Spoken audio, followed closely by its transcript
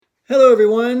Hello,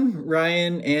 everyone.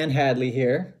 Ryan and Hadley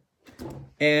here.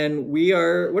 And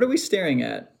what are we staring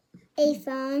at? A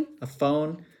phone. A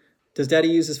phone? Does Daddy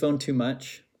use his phone too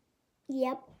much?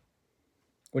 Yep.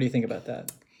 What do you think about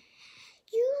that?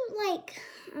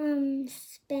 You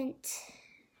spent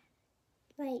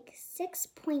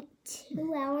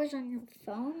 6.2 hours on your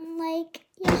phone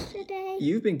yesterday.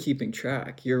 You've been keeping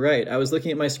track. You're right. I was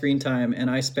looking at my screen time and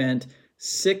I spent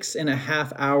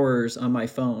 6.5 hours on my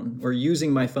phone or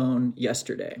using my phone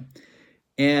yesterday.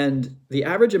 And the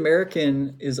average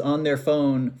American is on their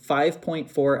phone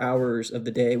 5.4 hours of the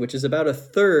day, which is about a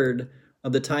third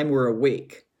of the time we're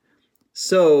awake.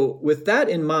 So, with that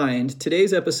in mind,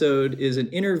 today's episode is an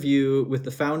interview with the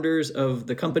founders of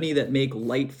the company that make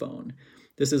Lightphone.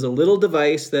 This is a little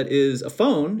device that is a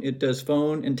phone. It does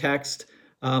phone and text,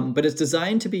 but it's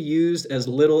designed to be used as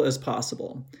little as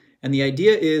possible. And the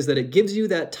idea is that it gives you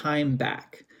that time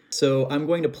back. So, I'm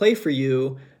going to play for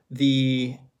you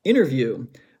the interview.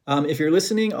 If you're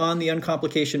listening on the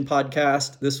Uncomplication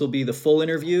podcast, this will be the full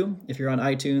interview. If you're on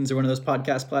iTunes or one of those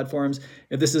podcast platforms,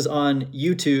 if this is on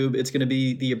YouTube, it's going to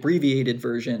be the abbreviated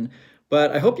version.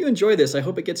 But I hope you enjoy this. I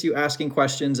hope it gets you asking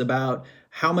questions about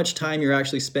how much time you're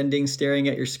actually spending staring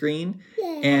at your screen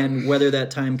and whether that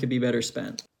time could be better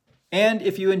spent. And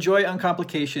if you enjoy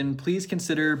Uncomplication, please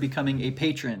consider becoming a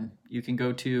patron. You can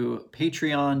go to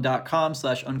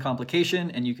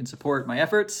patreon.com/uncomplication and you can support my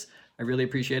efforts. I really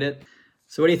appreciate it.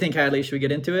 So what do you think, Hadley? Should we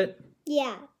get into it?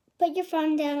 Yeah. Put your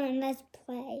phone down and let's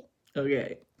play.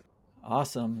 Okay.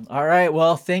 Awesome. All right.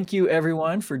 Well, thank you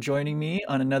everyone for joining me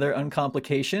on another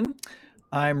Uncomplication.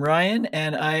 I'm Ryan,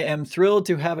 and I am thrilled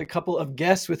to have a couple of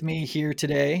guests with me here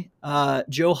today.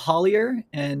 Joe Hollier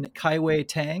and Kaiwei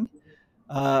Tang.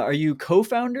 Are you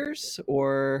co-founders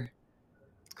or?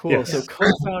 Cool. Yes. So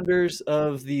co-founders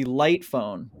of the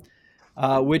Lightphone.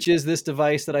 Which is this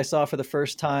device that I saw for the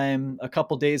first time a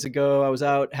couple days ago. I was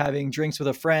out having drinks with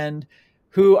a friend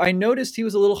who I noticed he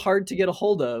was a little hard to get a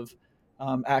hold of,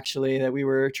 actually, that we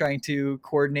were trying to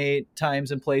coordinate times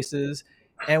and places.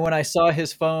 And when I saw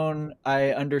his phone,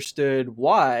 I understood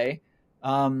why.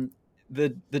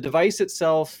 The device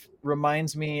itself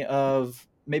reminds me of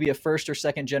maybe a first or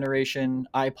second generation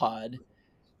iPod.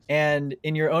 And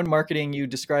in your own marketing, you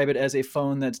describe it as a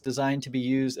phone that's designed to be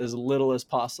used as little as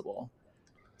possible.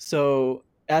 So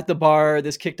at the bar,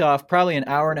 this kicked off probably an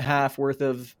hour and a half worth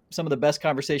of some of the best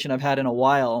conversation I've had in a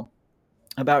while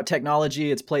about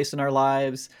technology, its place in our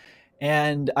lives.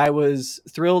 And I was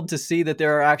thrilled to see that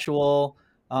there are actual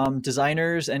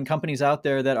designers and companies out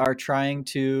there that are trying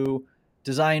to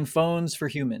design phones for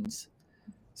humans.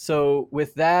 So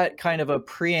with that kind of a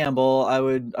preamble, I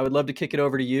would love to kick it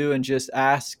over to you and just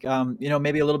ask,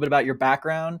 maybe a little bit about your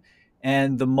background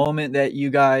and the moment that you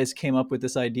guys came up with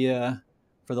this idea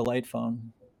for the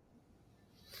Lightphone.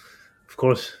 Of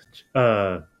course.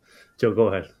 Joe, go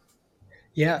ahead.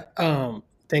 Yeah.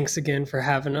 Thanks again for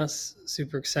having us.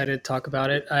 Super excited to talk about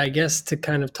it. I guess to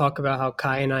kind of talk about how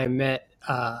Kai and I met,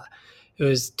 it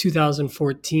was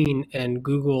 2014, and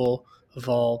Google, of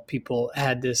all people,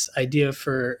 had this idea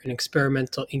for an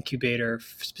experimental incubator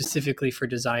specifically for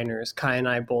designers. Kai and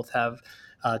I both have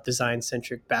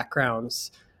design-centric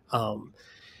backgrounds. And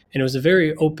it was a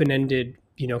very open-ended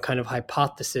kind of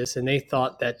hypothesis, and they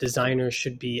thought that designers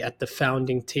should be at the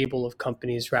founding table of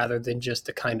companies rather than just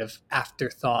a kind of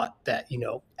afterthought that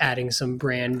adding some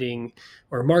branding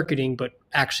or marketing, but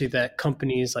actually that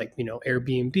companies like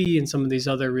Airbnb and some of these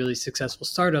other really successful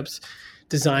startups,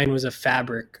 design was a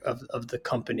fabric of the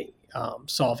company,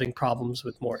 solving problems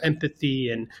with more empathy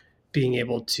and being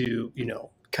able to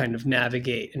kind of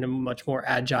navigate in a much more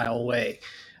agile way.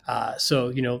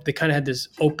 So they kind of had this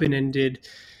open-ended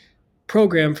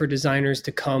program for designers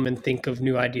to come and think of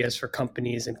new ideas for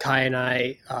companies. And Kai and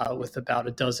I, with about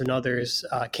a dozen others,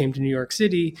 came to New York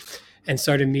City and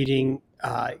started meeting.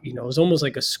 It was almost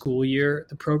like a school year,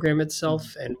 the program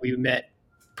itself. And we met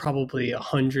probably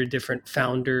 100 different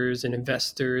founders and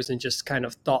investors and just kind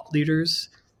of thought leaders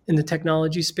in the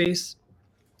technology space.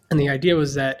 And the idea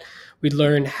was that we'd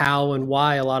learn how and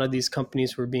why a lot of these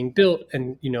companies were being built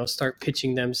and, start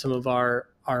pitching them some of our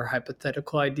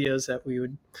hypothetical ideas that we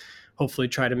would hopefully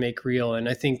try to make real. And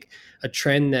I think a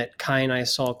trend that Kai and I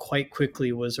saw quite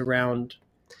quickly was around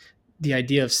the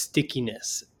idea of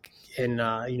stickiness. And,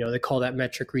 they call that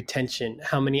metric retention.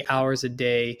 How many hours a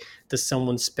day does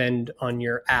someone spend on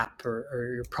your app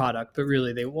or your product? But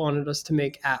really, they wanted us to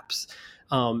make apps.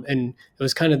 And it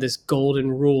was kind of this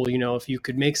golden rule, if you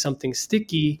could make something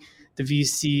sticky, the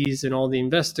VCs and all the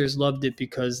investors loved it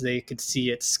because they could see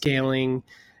it scaling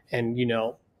and,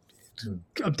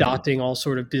 adopting all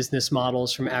sort of business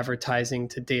models from advertising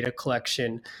to data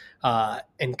collection.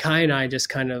 And Kai and I just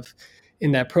kind of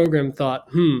in that program thought,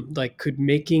 like could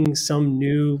making some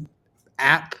new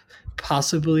app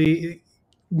possibly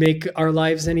make our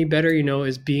lives any better?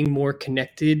 Is being more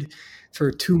connected for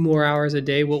 2 more hours a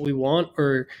day what we want?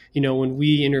 Or, when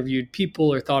we interviewed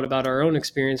people or thought about our own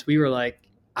experience, we were like,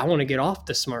 I want to get off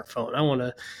the smartphone. I want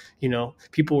to,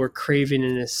 people were craving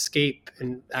an escape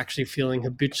and actually feeling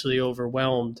habitually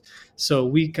overwhelmed. So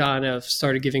we kind of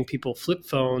started giving people flip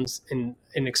phones and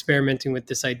experimenting with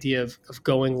this idea of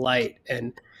going light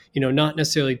and, not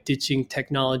necessarily ditching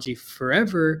technology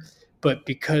forever, but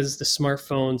because the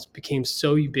smartphones became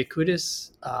so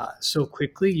ubiquitous so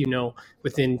quickly,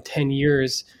 within 10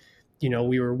 years,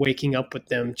 we were waking up with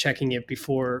them, checking it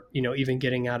before, even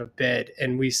getting out of bed.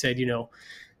 And we said,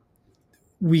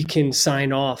 we can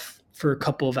sign off for a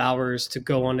couple of hours to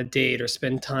go on a date or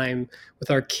spend time with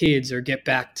our kids or get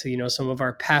back to, some of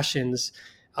our passions.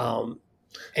 I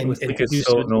And think do it's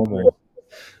so so. normal.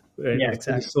 Yeah, It's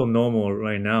exactly. so normal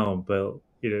right now, but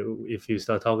if you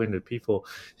start talking to people,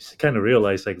 you kind of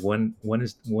realize like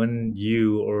when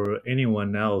you or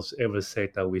anyone else ever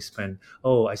said that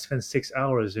I spent 6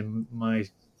 hours in my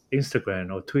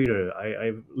Instagram or Twitter.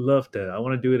 I loved it. I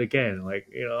want to do it again.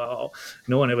 Like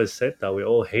no one ever said that. We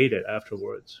all hate it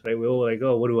afterwards, right? We all like,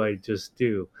 oh, what do I just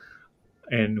do?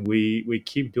 And we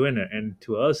keep doing it. And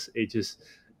to us, it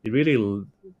really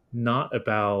not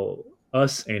about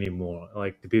us anymore.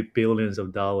 Like the billions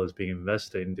of dollars being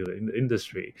invested into the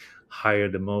industry, hire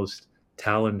the most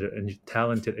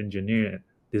talented engineer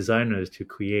designers to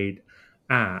create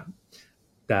app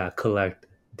that collect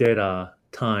data,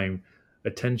 time,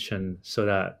 attention, so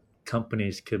that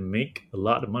companies can make a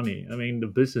lot of money. I mean, the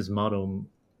business model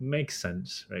makes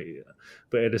sense, right?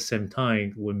 But at the same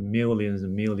time, when millions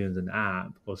and millions in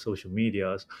app or social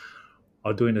medias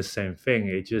are doing the same thing,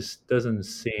 it just doesn't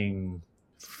seem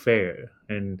fair.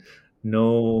 And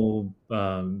no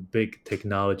big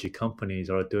technology companies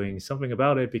are doing something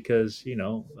about it because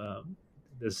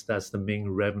that's the main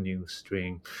revenue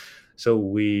stream. So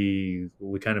we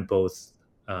kind of both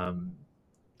um,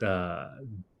 uh,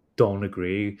 don't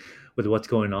agree with what's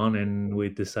going on, and we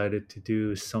decided to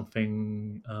do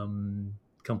something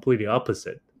completely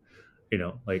opposite.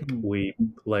 Like we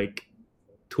like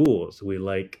tools, we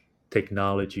like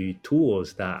technology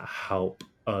tools that help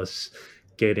us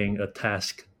getting a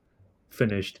task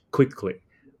finished quickly,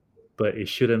 but it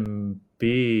shouldn't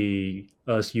be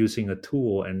us using a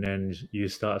tool and then you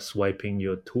start swiping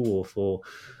your tool for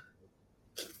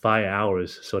 5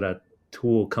 hours so that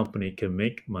tool company can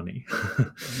make money.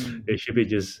 It should be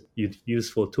just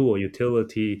useful tool,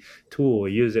 utility tool.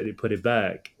 Use it, you put it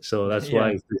back. So that's why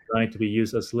Yeah. it's designed to be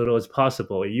used as little as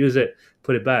possible. You use it,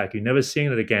 put it back. You never seen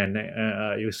it again.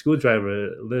 Your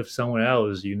screwdriver lives somewhere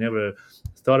else. You never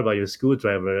thought about your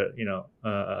screwdriver.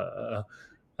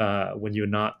 When you're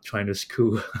not trying to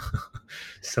screw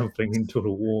something into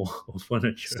the wall or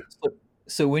furniture.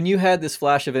 So when you had this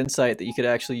flash of insight that you could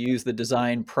actually use the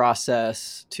design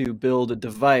process to build a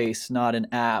device, not an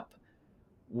app,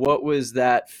 what was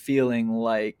that feeling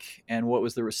like, and what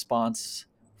was the response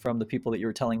from the people that you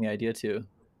were telling the idea to?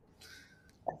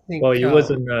 I think, Well, it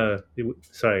wasn't.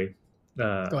 Sorry, go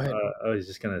ahead. I was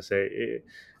just gonna say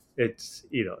it's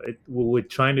we're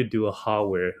trying to do a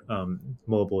hardware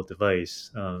mobile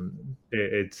device.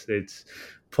 It's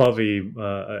probably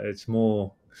it's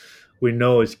more. We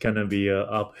know it's gonna be an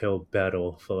uphill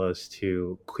battle for us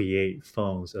to create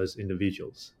phones as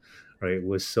individuals, right?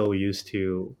 We're so used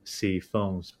to see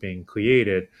phones being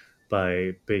created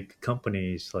by big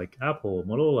companies like Apple,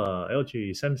 Motorola, LG,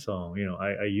 Samsung.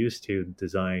 I used to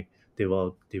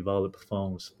develop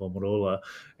phones for Motorola,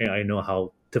 and I know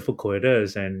how difficult it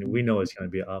is, and we know it's going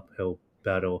to be an uphill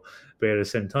battle. But at the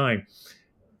same time,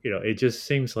 it just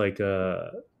seems like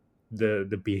the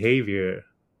behavior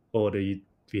or the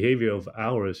behavior of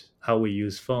ours, how we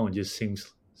use phone, just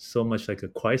seems so much like a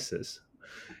crisis,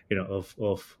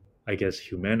 of I guess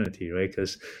humanity, right?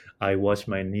 Because I watch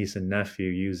my niece and nephew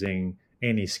using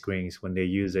any screens. When they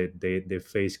use it, their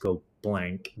face go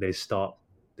blank. They stop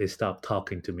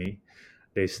talking to me.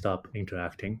 They stop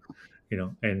interacting.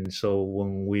 And so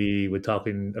when we were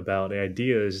talking about the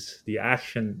ideas, the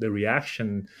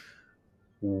reaction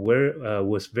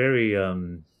was very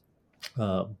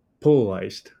uh,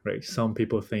 polarized, right? Some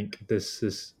people think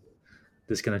this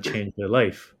gonna change their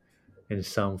life, and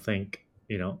some think,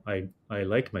 I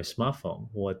like my smartphone.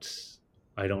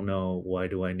 I don't know, why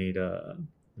do I need a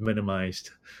minimized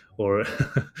or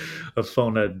a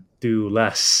phone that do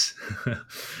less?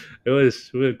 it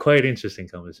was really quite interesting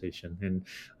conversation, and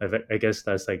I guess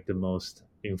that's like the most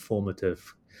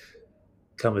informative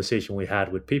conversation we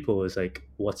had with people is like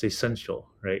what's essential,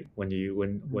 right? When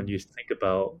you think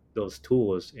about those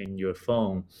tools in your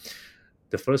phone,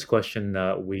 the first question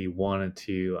that we wanted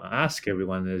to ask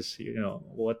everyone is,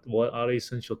 what are the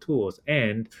essential tools?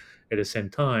 And at the same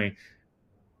time,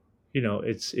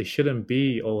 it shouldn't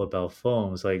be all about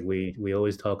phones. Like we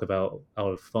always talk about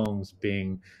our phones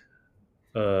being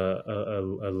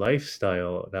a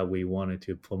lifestyle that we wanted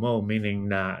to promote, meaning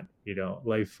that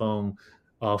life phone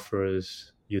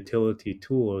offers utility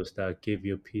tools that give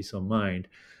you peace of mind,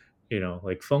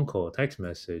 like phone call, text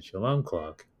message, alarm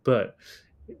clock, but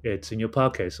it's in your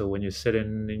pocket. So when you sit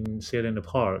in the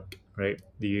park, right,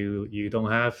 you don't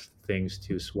have things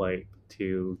to swipe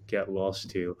to get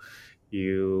lost to.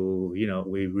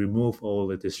 We remove all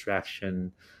the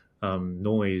distraction,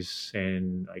 noise,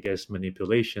 and I guess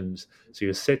manipulations. So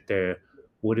you sit there.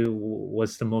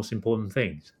 What's the most important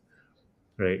things,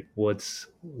 right? What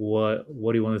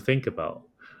do you want to think about?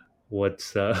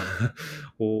 What's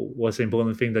what's the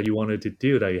important thing that you wanted to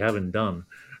do that you haven't done,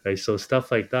 right? So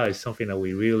stuff like that is something that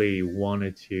we really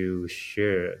wanted to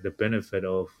share, the benefit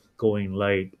of going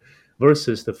light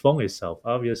versus the phone itself.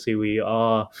 Obviously we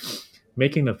are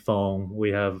making the phone.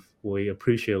 We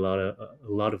appreciate a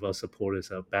lot of our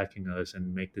supporters are backing us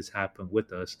and make this happen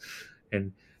with us,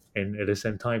 and at the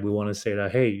same time we want to say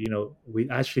that, hey, we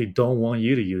actually don't want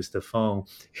you to use the phone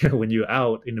when you're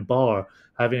out in the bar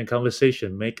having a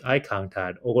conversation. Make eye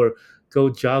contact, or go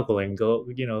jogging, go,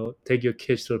 take your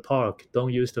kids to the park.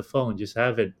 Don't use the phone, just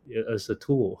have it as a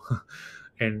tool.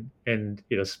 And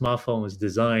smartphone is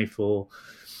designed for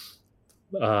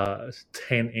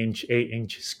 10-inch,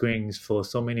 8-inch screens for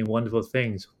so many wonderful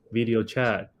things: video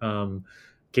chat,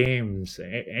 games,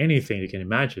 anything you can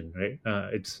imagine, right?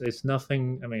 It's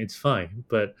nothing. I mean, it's fine,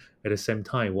 but at the same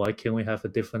time, why can't we have a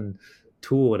different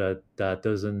tool that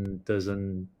doesn't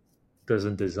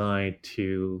design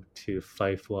to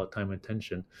fight for our time and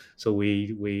attention? So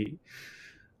we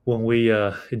when we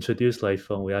introduced Light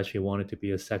Phone, we actually wanted to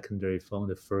be a secondary phone,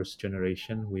 the first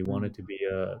generation. We wanted to be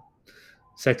a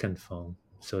second phone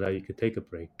so that you could take a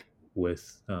break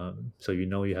with, so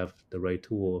you have the right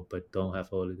tool, but don't have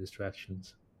all the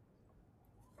distractions.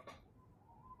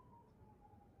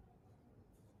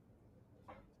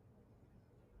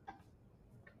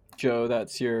 Joe,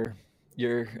 that's your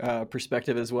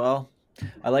perspective as well.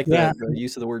 I like Yeah, the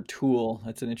use of the word tool.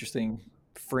 That's an interesting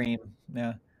frame.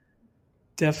 Yeah.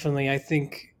 definitely. I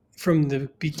think from the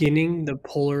beginning, the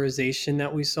polarization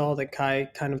that we saw that Kai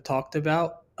kind of talked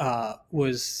about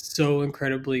was so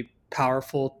incredibly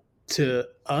powerful to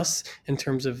us in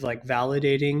terms of like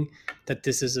validating that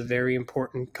this is a very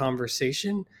important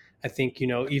conversation. I think,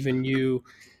 even you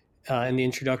in the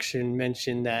introduction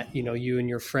mentioned that, you and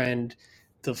your friend,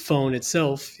 the phone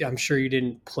itself, I'm sure you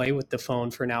didn't play with the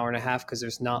phone for an hour and a half because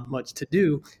there's not much to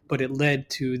do, but it led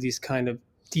to these kind of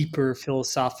deeper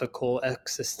philosophical,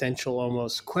 existential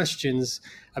almost questions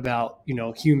about,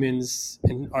 humans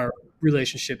and our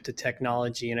relationship to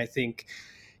technology. And I think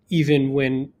even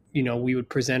when we would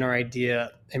present our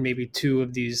idea and maybe two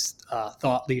of these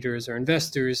thought leaders or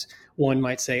investors, one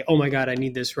might say, oh my god, I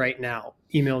need this right now,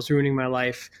 email's ruining my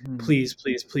life, please,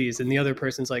 please, please. And the other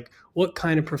person's like, what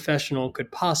kind of professional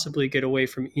could possibly get away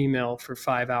from email for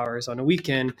 5 hours on a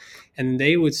weekend? And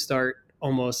they would start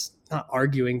almost not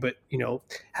arguing, but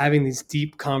having these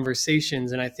deep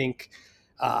conversations. And I think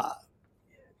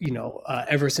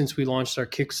ever since we launched our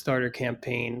Kickstarter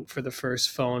campaign for the first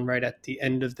phone, right at the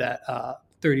end of that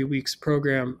 30 weeks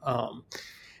program,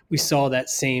 we saw that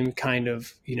same kind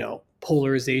of,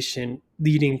 polarization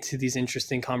leading to these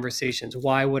interesting conversations.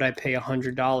 Why would I pay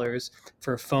 $100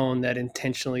 for a phone that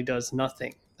intentionally does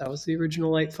nothing? That was the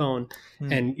original Light phone.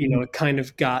 And, it kind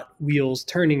of got wheels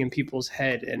turning in people's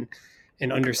head and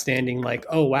understanding like,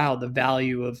 oh, wow, the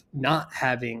value of not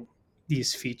having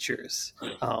these features.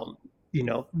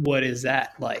 What is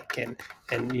that like? And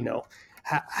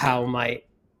how might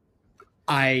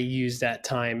I use that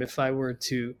time if I were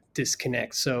to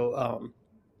disconnect? So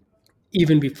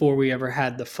even before we ever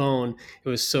had the phone, it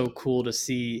was so cool to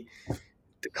see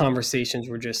the conversations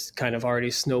were just kind of already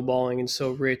snowballing and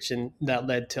so rich, and that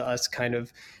led to us kind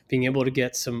of being able to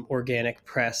get some organic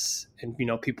press and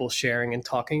people sharing and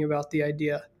talking about the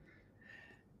idea.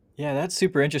 Yeah, that's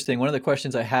super interesting. One of the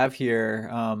questions I have here,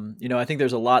 I think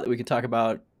there's a lot that we could talk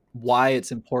about why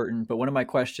it's important, but one of my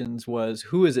questions was,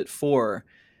 who is it for?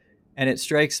 And it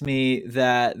strikes me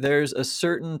that there's a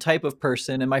certain type of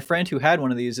person, and my friend who had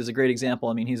one of these is a great example.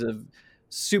 I mean, he's a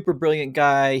super brilliant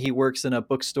guy. He works in a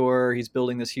bookstore. He's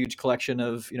building this huge collection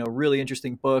of, really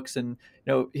interesting books. And,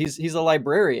 he's a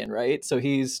librarian, right? So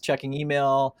he's checking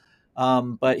email,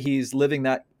 but he's living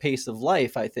that pace of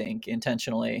life, I think,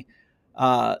 intentionally.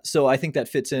 So I think that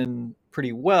fits in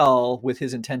pretty well with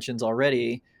his intentions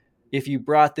already. If you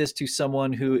brought this to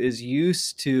someone who is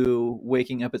used to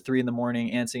waking up at 3 a.m,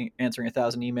 answering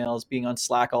 1,000 emails, being on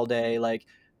Slack all day, like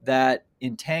that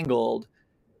entangled,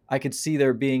 I could see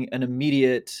there being an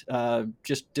immediate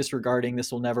just disregarding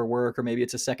this will never work, or maybe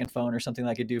it's a second phone or something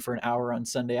that I could do for an hour on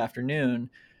Sunday afternoon.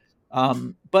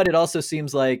 But it also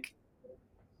seems like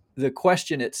the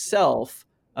question itself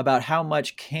about how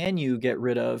much can you get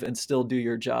rid of and still do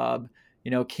your job?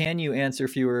 Can you answer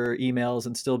fewer emails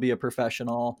and still be a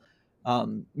professional?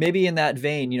 Maybe in that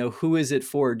vein, who is it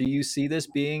for? Do you see this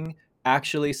being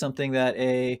actually something that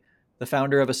the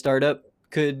founder of a startup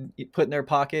could put in their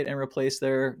pocket and replace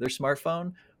their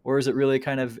smartphone? Or is it really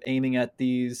kind of aiming at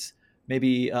these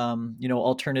maybe,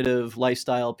 alternative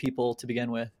lifestyle people to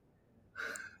begin with?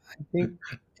 I think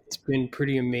it's been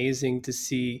pretty amazing to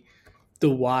see the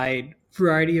wide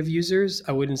variety of users.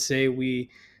 I wouldn't say we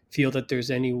feel that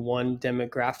there's any one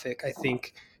demographic. I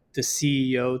think the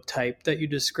CEO type that you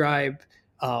describe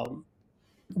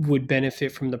would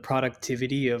benefit from the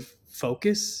productivity of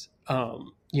focus,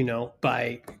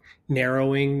 by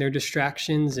narrowing their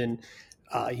distractions and,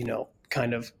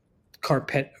 kind of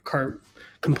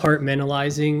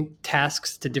compartmentalizing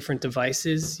tasks to different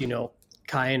devices.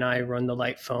 Kai and I run the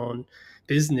Light Phone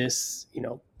business.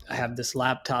 I have this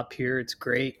laptop here. It's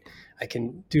great. I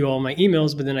can do all my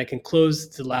emails, but then I can close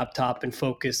the laptop and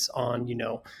focus on,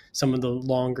 some of the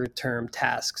longer term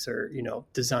tasks or,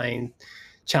 design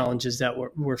challenges that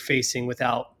we're facing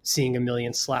without seeing a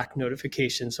million Slack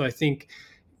notifications. So I think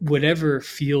whatever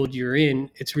field you're in,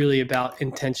 it's really about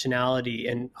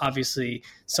intentionality. And obviously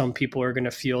some people are going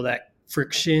to feel that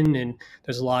friction, and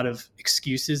there's a lot of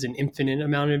excuses, an infinite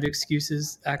amount of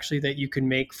excuses actually that you can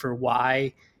make for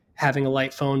why having a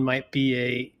light phone might be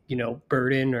a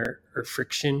burden or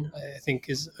friction, I think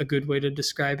is a good way to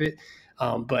describe it.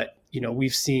 But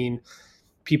we've seen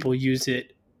people use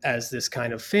it as this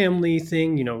kind of family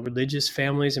thing. Religious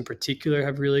families in particular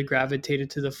have really gravitated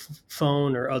to the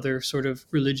phone, or other sort of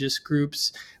religious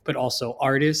groups, but also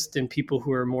artists and people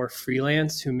who are more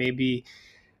freelance, who maybe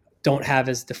don't have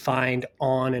as defined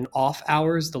on and off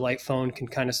hours. The light phone can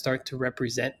kind of start to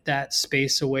represent that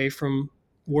space away from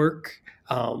work.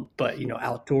 But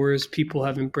outdoors, people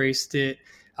have embraced it.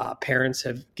 Parents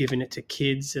have given it to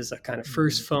kids as a kind of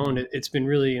first phone. It's been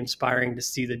really inspiring to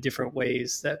see the different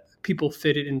ways that people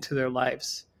fit it into their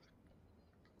lives.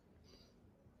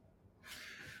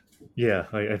 Yeah,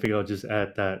 I think I'll just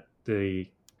add that the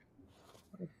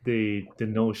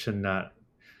notion that,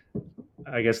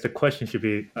 I guess the question should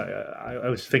be, I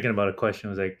was thinking about a question.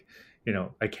 It was like,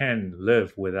 I can't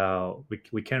live without,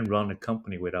 we can't run a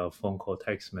company without phone call,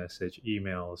 text message,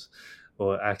 emails,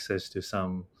 or access to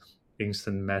some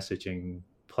instant messaging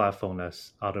platform that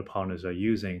other partners are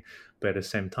using. But at the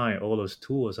same time, all those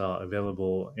tools are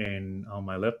available on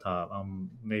my laptop,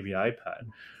 maybe iPad,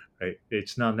 right?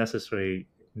 It's not necessarily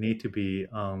need to be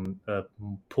a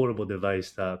portable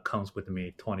device that comes with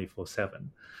me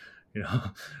 24/7.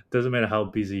 Doesn't matter how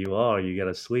busy you are, you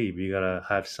gotta sleep, you gotta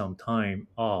have some time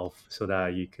off so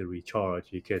that you could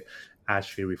recharge, you could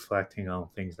actually reflecting on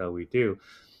things that we do.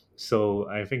 So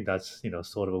I think that's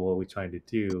sort of what we're trying to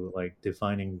do, like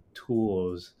defining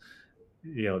tools.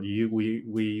 We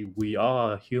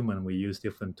are human, we use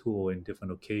different tool in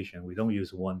different occasion, we don't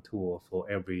use one tool for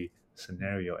every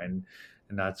scenario. And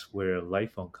that's where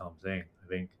light phone comes in. I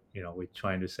think we're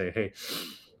trying to say, hey,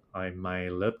 my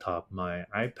laptop, my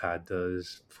iPad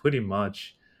does pretty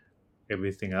much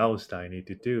everything else that I need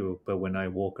to do. But when I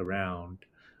walk around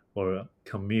or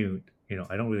commute,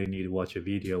 I don't really need to watch a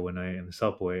video when I'm in the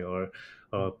subway, or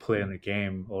play on a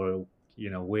game, or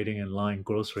waiting in line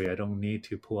grocery. I don't need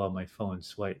to pull out my phone and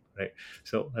swipe, right?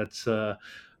 So that's I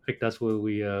think that's where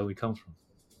we come from.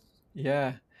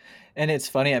 Yeah. And it's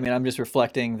funny. I mean, I'm just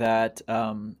reflecting that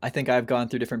I think I've gone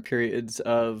through different periods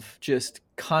of just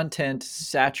content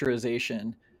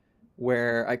saturation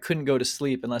where I couldn't go to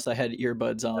sleep unless I had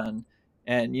earbuds on.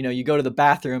 And you go to the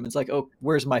bathroom, it's like, oh,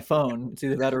 where's my phone? It's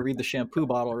either that or read the shampoo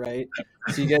bottle, right?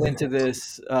 So you get into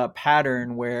this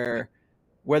pattern where,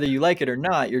 whether you like it or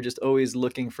not, you're just always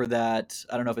looking for that.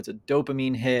 I don't know if it's a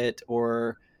dopamine hit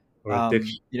or, Or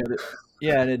addiction.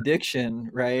 yeah, an addiction,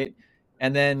 right?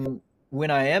 And then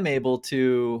when I am able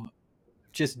to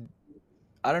just,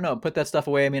 I don't know, put that stuff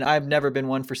away. I mean, I've never been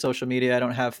one for social media. I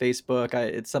don't have Facebook.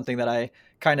 It's something that I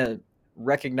kind of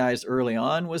recognized early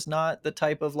on was not the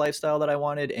type of lifestyle that I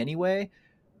wanted anyway.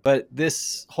 But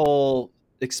this whole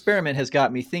experiment has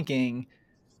got me thinking,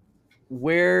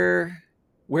 where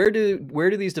where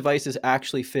do these devices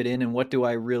actually fit in, and what do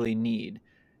I really need?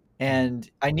 And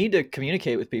I need to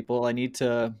communicate with people. I need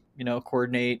to,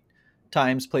 coordinate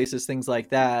times, places, things like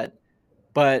that.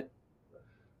 But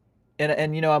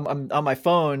I'm on my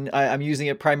phone. I'm using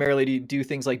it primarily to do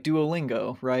things like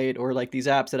Duolingo, right? Or like these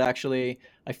apps that actually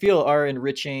I feel are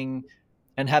enriching,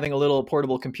 and having a little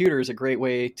portable computer is a great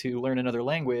way to learn another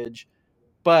language.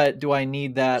 But do I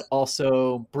need that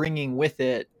also bringing with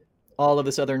it all of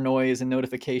this other noise and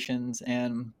notifications?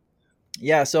 And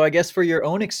yeah, so I guess for your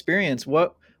own experience,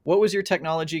 what was your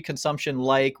technology consumption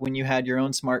like when you had your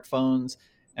own smartphones,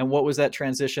 and what was that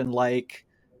transition like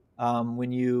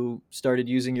when you started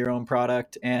using your own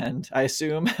product? And I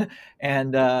assume,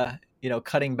 and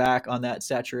cutting back on that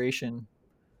saturation.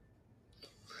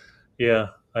 Yeah,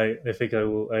 I think I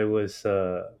was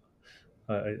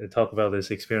I talk about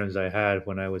this experience I had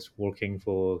when I was working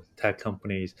for tech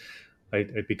companies. I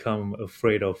become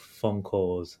afraid of phone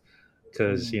calls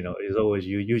because Mm, it's always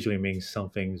you usually means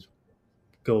something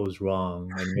goes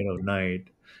wrong in the middle of night,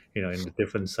 in a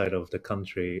different side of the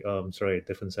country. Sorry,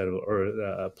 different side of the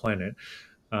Earth, planet.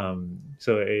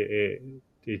 So it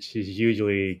just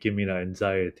usually give me that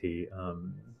anxiety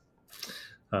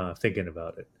thinking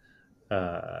about it.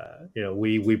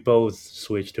 We both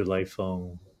switched to light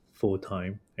phone full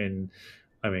time, and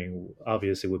I mean,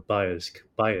 obviously we're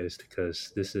biased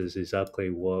because this is exactly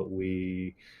what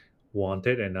we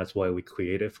wanted, and that's why we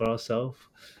created for ourselves.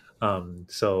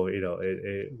 So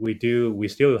we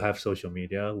still have social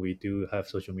media. We do have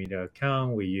social media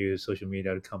account. We use social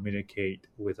media to communicate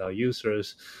with our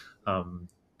users. Um,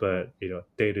 but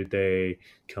day to day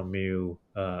commute,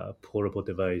 portable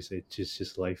device, it's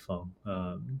just light phone.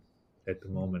 At the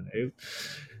moment, it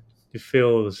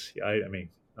feels. I mean,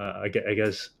 I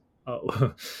guess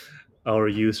our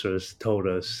users told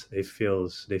us they feel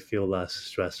less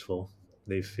stressful,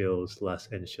 they feel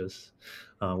less anxious.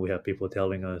 We have people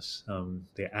telling us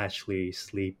they actually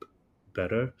sleep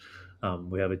better.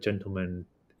 We have a gentleman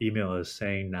email us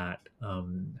saying that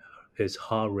his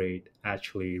heart rate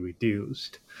actually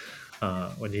reduced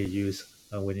when he used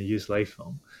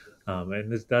Lightroom,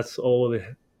 and that's all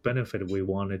the benefit we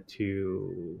wanted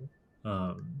to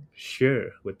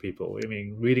share with people. I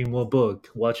mean, reading more book,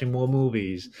 watching more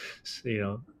movies,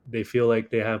 they feel like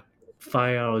they have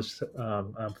 5 hours,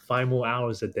 5 more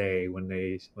hours a day when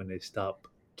they stop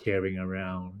carrying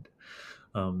around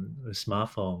a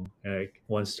smartphone. Like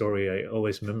one story I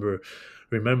always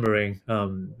remembering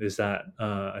is that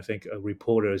I think a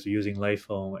reporter is using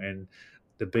iPhone, and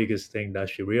the biggest thing that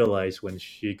she realized when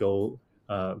she go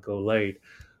late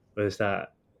was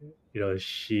that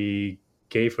she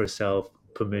gave herself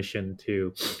permission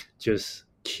to just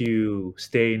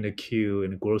stay in the queue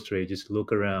in the grocery, just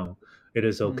look around. It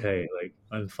is mm, okay. Like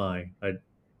I'm fine.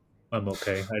 I'm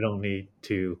okay. I don't need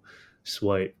to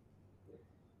swipe,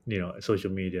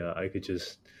 social media. I could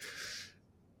just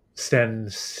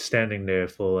standing there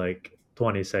for like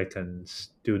 20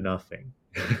 seconds, do nothing.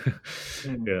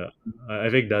 mm. Yeah, I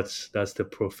think that's the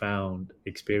profound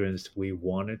experience we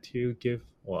wanted to give.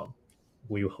 Well,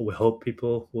 we hope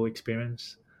people will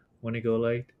experience when they go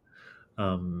late.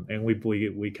 And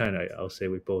we kind of, I'll say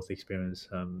we both experience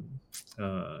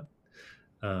uh,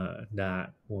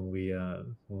 that when we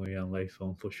on light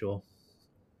phone for sure.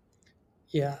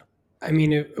 Yeah. I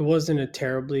mean, it wasn't a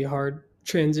terribly hard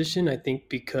transition, I think,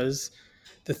 because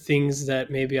the things that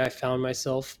maybe I found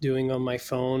myself doing on my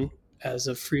phone as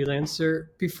a freelancer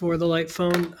before the light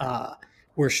phone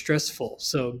were stressful.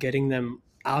 So getting them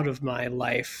out of my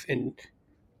life and,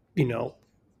 you know,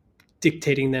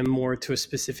 dictating them more to a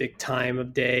specific time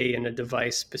of day and a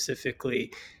device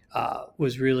specifically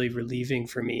was really relieving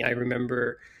for me. I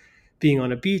remember being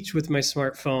on a beach with my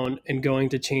smartphone and going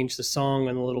to change the song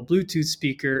on the little Bluetooth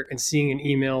speaker and seeing an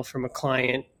email from a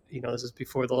client. This is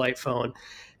before the light phone,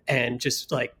 and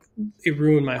just like it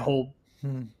ruined my whole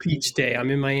Hmm. beach day.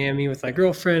 I'm in Miami with my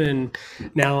girlfriend, and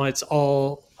now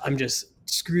I'm just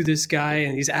screw this guy,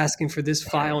 and he's asking for this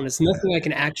file, and it's nothing I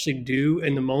can actually do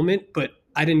in the moment. But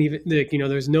I didn't even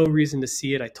there's no reason to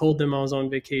see it. I told them I was on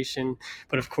vacation,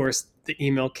 but of course the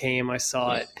email came, I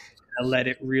saw it, I let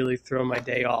it really throw my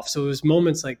day off. So it was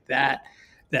moments like that,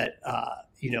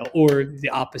 or the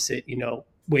opposite,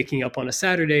 waking up on a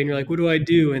Saturday and you're like, what do I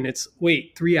do? And it's,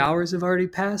 wait, 3 hours have already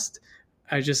passed.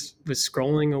 I just was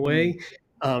scrolling Mm. away.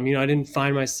 I didn't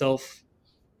find myself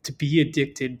to be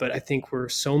addicted, but I think we're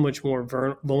so much more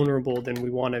vulnerable than we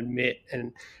want to admit.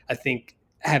 And I think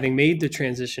having made the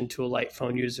transition to a light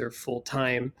phone user full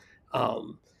time,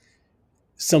 Um,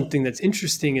 Something that's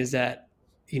interesting is that,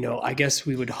 I guess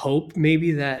we would hope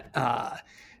maybe that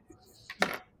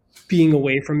being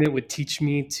away from it would teach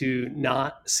me to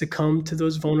not succumb to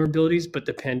those vulnerabilities. But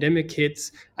the pandemic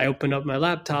hits, I open up my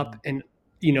laptop and,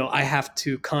 I have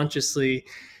to consciously,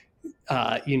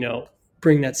 uh, you know,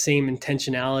 bring that same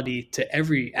intentionality to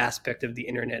every aspect of the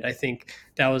internet. I think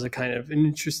that was a kind of an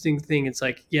interesting thing. It's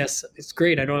like, yes, it's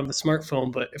great. I don't have a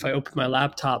smartphone, but if I open my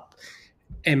laptop,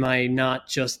 am I not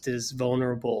just as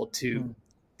vulnerable to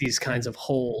these kinds of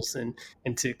holes, and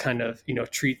to kind of,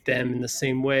 treat them in the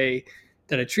same way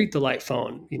that I treat the light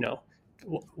phone?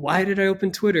 Why did I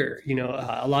open Twitter?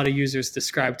 A lot of users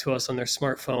describe to us on their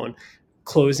smartphone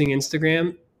closing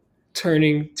Instagram,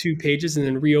 turning 2 pages and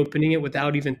then reopening it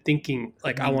without even thinking,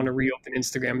 like, I want to reopen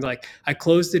Instagram. Like, I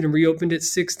closed it and reopened it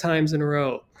 6 times in a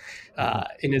row.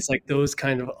 And it's like those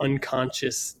kind of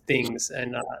unconscious things.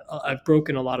 And I've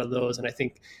broken a lot of those. And I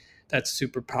think that's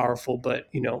super powerful. But,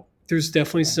 there's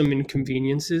definitely some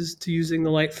inconveniences to using the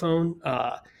light phone.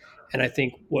 And I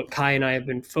think what Kai and I have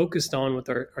been focused on with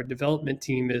our development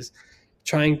team is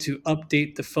trying to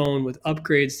update the phone with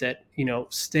upgrades that,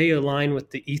 stay aligned with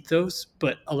the ethos,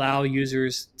 but allow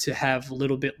users to have a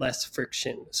little bit less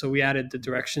friction. So we added the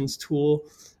directions tool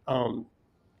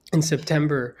in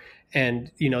September,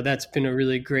 and that's been a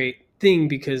really great thing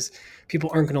because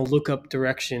people aren't going to look up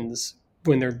directions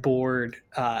when they're bored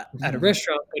at a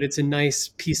restaurant, but it's a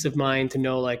nice peace of mind to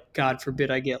know, like, God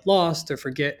forbid I get lost or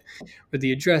forget where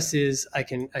the address is, I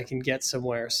can get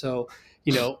somewhere. So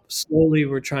slowly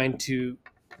we're trying to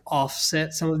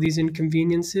offset some of these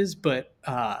inconveniences, but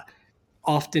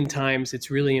oftentimes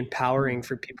it's really empowering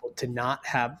for people to not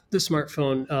have the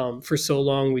smartphone. For so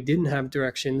long we didn't have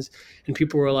directions, and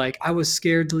people were like, I was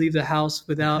scared to leave the house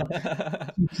without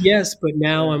GPS, but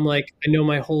now I'm like, I know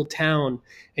my whole town.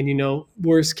 And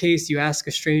worst case, you ask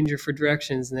a stranger for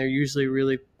directions and they're usually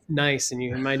really nice, and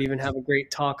you might even have a great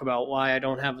talk about why I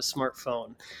don't have a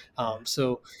smartphone.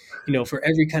 So for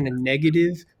every kind of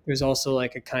negative, there's also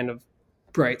like a kind of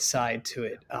bright side to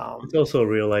it. It's also a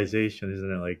realization,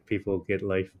 isn't it? Like,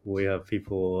 we have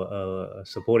people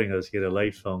supporting us get a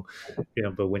light phone,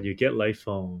 but when you get light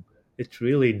phone, it's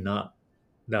really not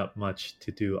that much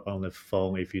to do on the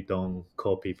phone if you don't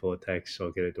call people or text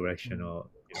or get a direction or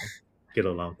get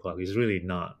an alarm clock. It's really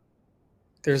not.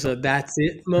 There's a that's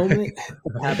it moment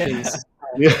that happens.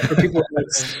 Yeah. For people who are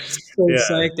so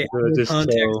psyched, they have no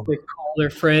context, they call their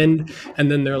friend, and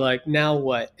then they're like, now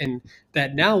what? And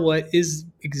that now what is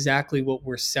exactly what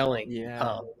we're selling.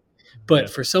 But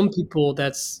for some people,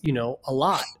 that's, a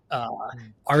lot.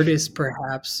 Artists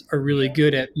perhaps are really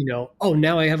good at, oh,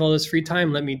 now I have all this free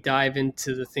time, let me dive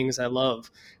into the things I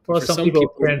love. Well, some people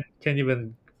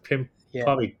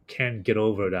probably can't get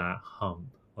over that hump,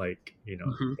 like,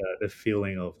 the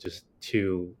feeling of just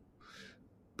too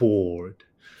bored,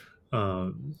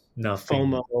 nothing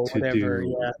FOMO or to whatever.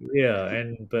 do.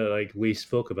 But like, we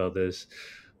spoke about this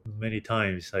many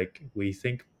times, like, we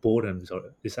think boredom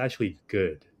is actually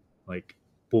good. Like,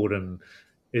 boredom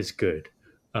is good.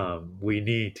 We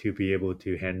need to be able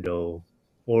to handle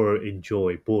or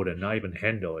enjoy boredom, not even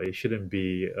handle it. You shouldn't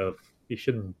be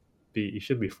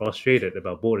frustrated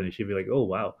about boredom. You should be like, oh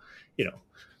wow,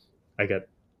 I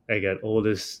got all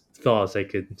these thoughts. I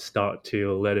could start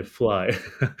to let it fly.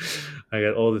 I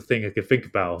got all the things I could think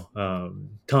about.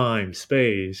 Time,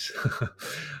 space.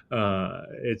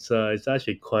 It's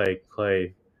actually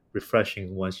quite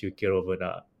refreshing once you get over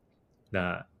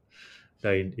that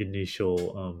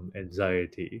initial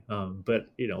anxiety. But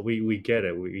we get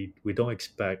it. We don't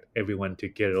expect everyone to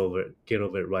get over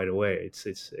it right away. It's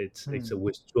a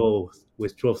withdrawal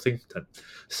symptom.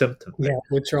 Yeah,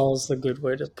 withdrawal is a good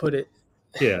way to put it.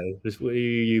 Yeah, just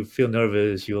you feel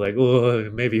nervous. You're like, oh,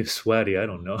 maybe you're sweaty. I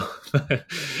don't know. But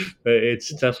it's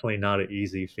definitely not an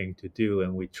easy thing to do,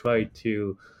 and we try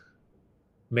to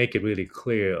make it really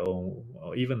clear, or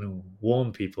even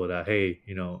warn people that, hey,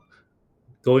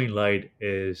 going light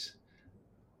is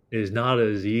not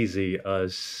as easy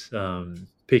as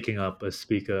picking up a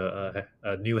speaker,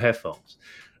 new headphones,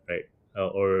 right?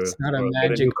 Or it's not a or get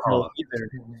magic new pill car. either.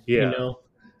 Yeah,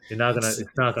 it's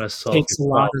not gonna solve Takes a your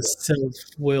lot problem. of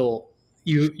self-will.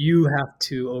 You have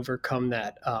to overcome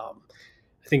that. I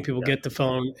think people get the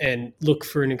phone and look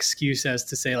for an excuse as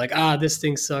to say, like, this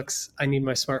thing sucks, I need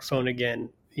my smartphone again.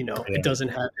 It doesn't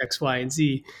have X, Y, and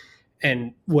Z.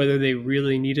 And whether they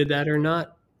really needed that or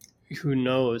not, who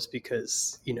knows?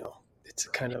 Because it's a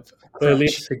kind of But at crutch.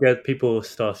 least to get people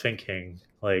start thinking,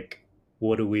 like,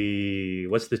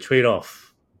 what's the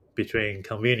trade-off between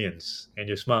convenience and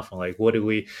your smartphone. Like, what do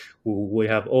we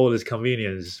have all this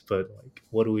convenience, but like,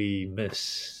 what do we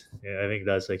miss? Yeah, I think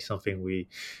that's like something we've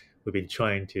been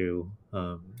trying to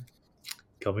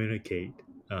communicate.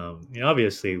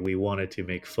 Obviously, we wanted to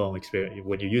make phone experience.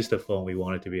 When you use the phone, we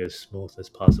want it to be as smooth as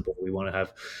possible. We want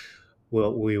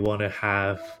to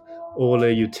have all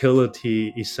the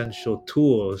utility essential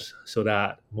tools so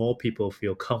that more people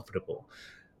feel comfortable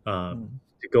Mm.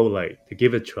 to go light, to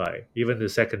give it a try. Even the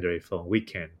secondary phone,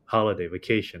 weekend, holiday,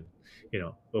 vacation.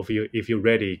 If you're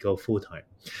ready, go full time.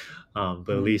 But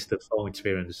at Mm. least the phone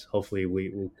experience, hopefully,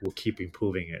 we'll keep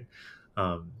improving it.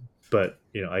 Um, but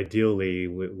ideally,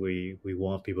 we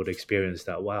want people to experience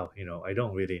that. Wow, I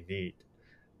don't really need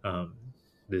um,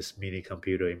 this mini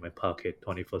computer in my pocket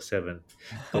 24/7.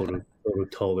 Go to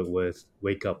toilet with,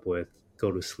 wake up with,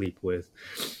 go to sleep with.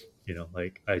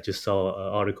 Like I just saw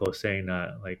an article saying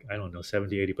that, like, I don't know,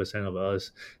 70-80% of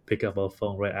us pick up our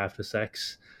phone right after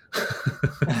sex.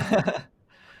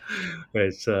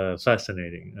 It's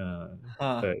fascinating,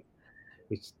 Huh. but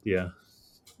it's yeah.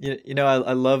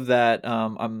 I love that.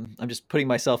 I'm just putting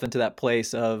myself into that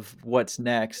place of what's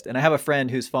next, and I have a friend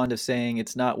who's fond of saying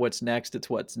it's not what's next, it's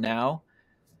what's now.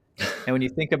 And when you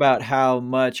think about how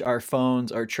much our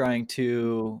phones are trying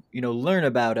to, learn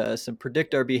about us and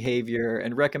predict our behavior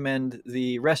and recommend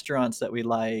the restaurants that we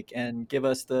like and give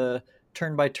us the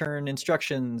turn by turn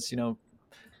instructions,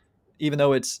 even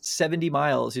though it's 70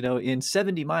 miles, in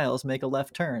 70 miles, make a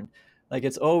left turn. Like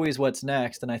it's always what's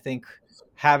next. And I think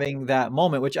having that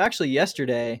moment, which actually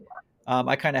yesterday,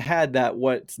 I kind of had that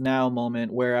what's now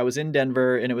moment where I was in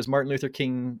Denver and it was Martin Luther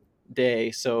King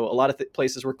Day. So a lot of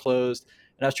places were closed.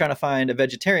 And I was trying to find a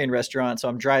vegetarian restaurant. So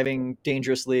I'm driving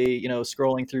dangerously,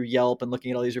 scrolling through Yelp and looking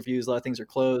at all these reviews. A lot of things are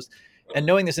closed. And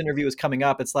knowing this interview was coming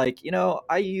up, it's like,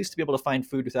 I used to be able to find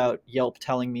food without Yelp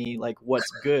telling me like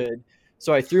what's good.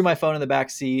 So I threw my phone in the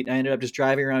back seat. I ended up just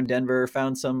driving around Denver,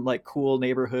 found some like cool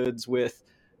neighborhoods with,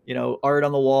 art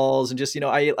on the walls, and just,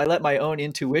 I let my own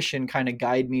intuition kind of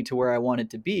guide me to where I wanted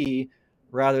to be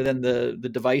rather than the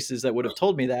devices that would have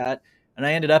told me that. And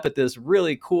I ended up at this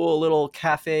really cool little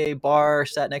cafe bar,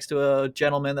 sat next to a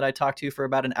gentleman that I talked to for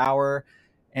about an hour.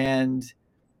 And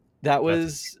that That's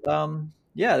was,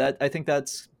 yeah, that I think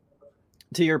that's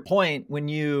to your point. When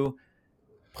you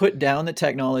put down the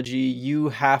technology, you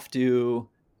have to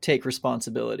take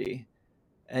responsibility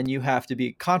and you have to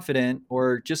be confident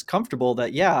or just comfortable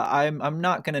that, yeah, I'm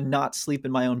not going to not sleep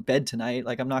in my own bed tonight.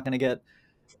 Like I'm not going to get,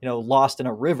 lost in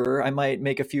a river. I might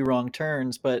make a few wrong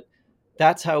turns, but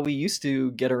that's how we used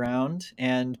to get around.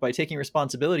 And by taking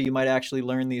responsibility, you might actually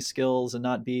learn these skills and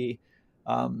not be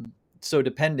so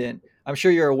dependent. I'm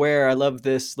sure you're aware. I love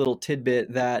this little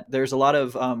tidbit that there's a lot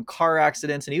of car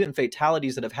accidents and even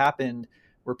fatalities that have happened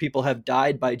where people have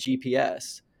died by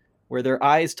GPS, where their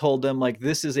eyes told them like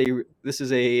this is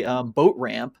a boat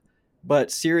ramp,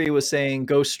 but Siri was saying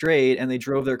go straight, and they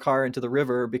drove their car into the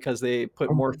river because they put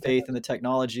Oh more my faith in the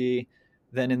technology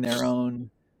than in their own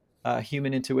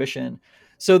human intuition.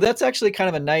 So that's actually kind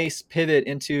of a nice pivot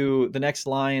into the next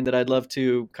line that I'd love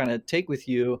to kind of take with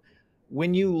you.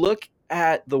 When you look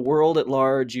at the world at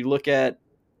large, you look at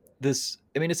this,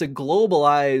 I mean, it's a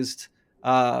globalized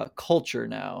culture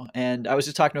now. And I was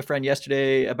just talking to a friend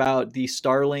yesterday about the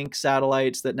Starlink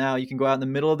satellites that now you can go out in the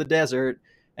middle of the desert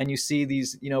and you see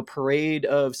these, parade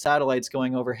of satellites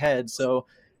going overhead. So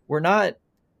we're not,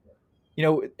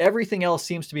 everything else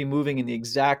seems to be moving in the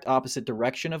exact opposite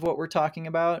direction of what we're talking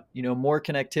about. More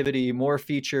connectivity, more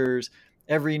features.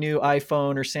 Every new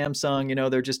iPhone or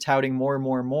Samsung, they're just touting more and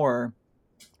more and more.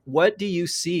 What do you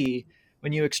see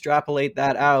when you extrapolate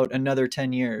that out another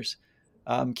 10 years?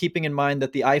 Keeping in mind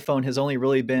that the iPhone has only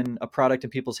really been a product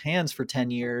in people's hands for 10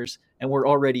 years and we're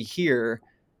already here.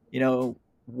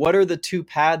 What are the two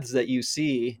paths that you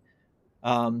see?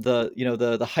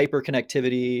 The hyper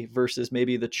connectivity versus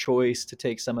maybe the choice to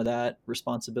take some of that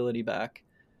responsibility back.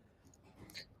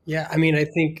 Yeah, I mean, I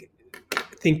think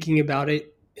thinking about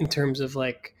it in terms of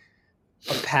like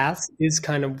a path is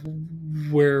kind of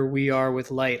where we are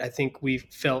with light. I think we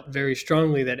felt very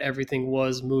strongly that everything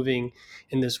was moving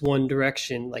in this one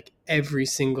direction, like every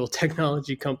single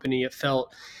technology company it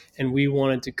felt, and we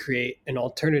wanted to create an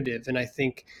alternative. And I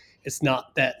think it's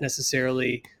not that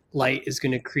necessarily light is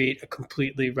going to create a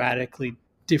completely radically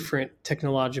different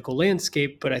technological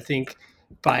landscape, but I think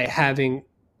by having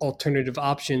alternative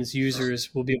options,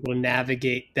 users will be able to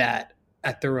navigate that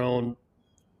at their own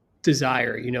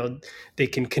desire. They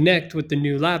can connect with the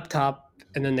new laptop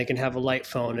and then they can have a light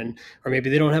phone, and or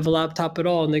maybe they don't have a laptop at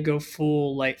all and they go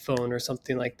full light phone or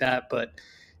something like that. But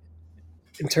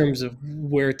in terms of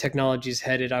where technology is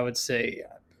headed, I would say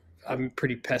I'm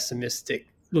pretty pessimistic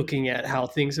looking at how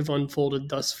things have unfolded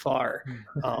thus far.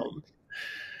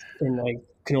 And I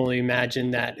can only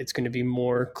imagine that it's going to be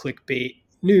more clickbait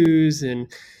news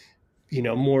and,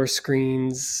 more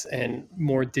screens and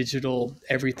more digital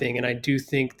everything. And I do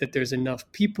think that there's enough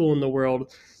people in the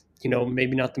world,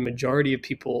 maybe not the majority of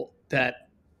people, that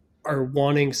are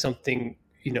wanting something,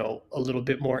 a little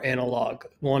bit more analog,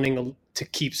 wanting to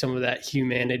keep some of that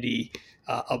humanity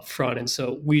up front. And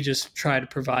so we just try to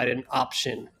provide an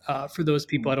option for those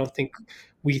people. I don't think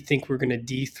we think we're going to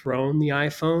dethrone the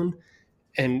iPhone,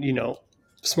 and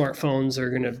smartphones are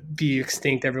going to be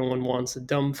extinct. Everyone wants a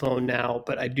dumb phone now,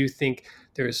 but I do think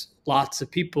there's lots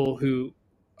of people who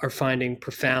are finding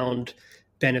profound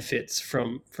benefits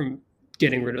from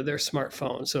getting rid of their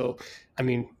smartphone. So I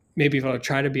mean, maybe if I would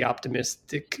try to be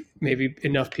optimistic, maybe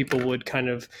enough people would kind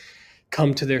of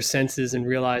come to their senses and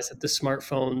realize that the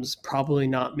smartphone's probably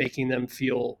not making them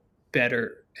feel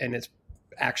better, and it's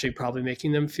actually probably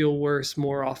making them feel worse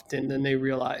more often than they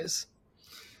realize.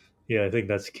 Yeah, I think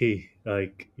that's key.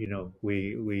 Like,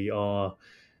 we are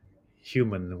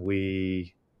human.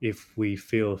 We If we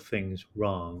feel things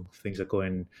wrong, things are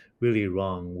going really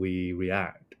wrong, we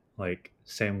react. Like,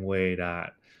 same way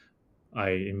that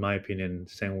in my opinion,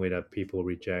 same way that people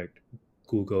reject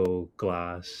Google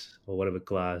Glass or whatever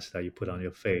glass that you put on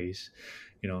your face,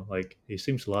 like, it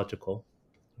seems logical,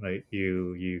 right?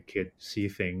 You could see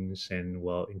things and,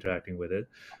 while interacting with it,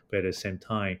 but at the same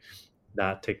time,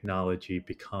 that technology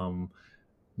become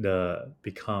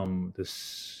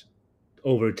this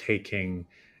overtaking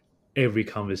every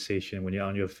conversation. When you're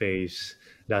on your face,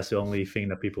 that's the only thing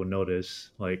that people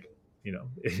notice. Like,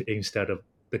 instead of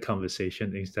the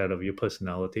conversation, instead of your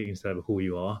personality, instead of who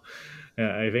you are.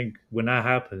 I think when that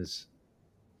happens,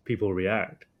 people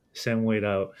react same way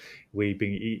that we've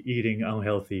been eating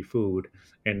unhealthy food,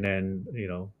 and then,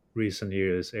 recent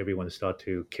years everyone start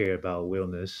to care about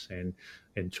wellness and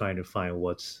trying to find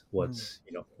what's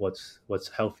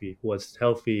healthy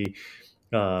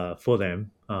for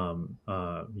them.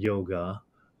 Yoga,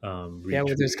 Yeah,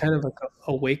 where there's retreat. kind of like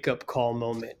a wake up call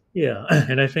moment. Yeah,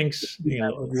 and I think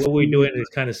That with what we're food doing is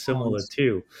kind of similar comes.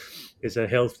 too. It's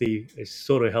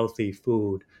sort of healthy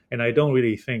food, and I don't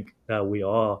really think that we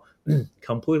are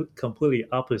completely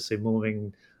opposite,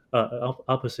 moving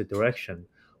opposite direction.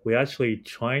 We're actually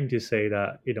trying to say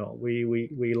that,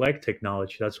 we like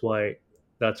technology. That's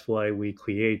why we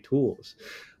create tools,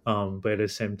 but at the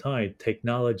same time,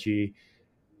 technology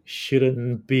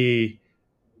shouldn't be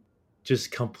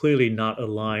just completely not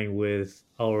aligned with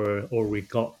our, or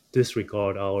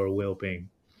disregard our well-being,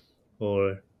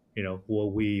 or,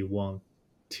 what we want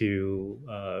to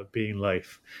be in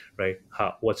life, right?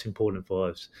 What's important for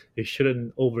us. It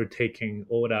shouldn't overtaking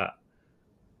all that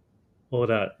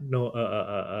no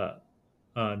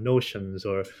notions,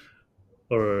 or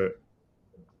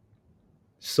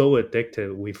so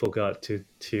addicted we forgot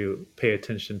to pay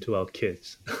attention to our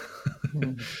kids.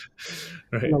 Mhm.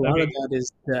 And Right, a I lot mean, of that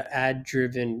is the ad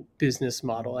driven business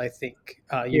model, I think.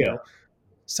 yeah.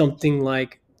 Something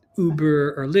like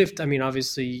Uber or Lyft, I mean,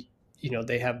 obviously,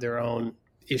 they have their own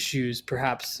issues,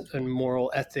 perhaps, and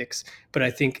moral ethics, but I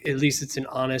think at least it's an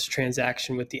honest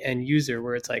transaction with the end user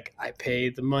where it's like, I pay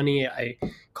the money, I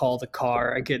call the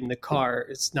car, I get in the car.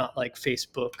 It's not like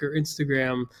Facebook or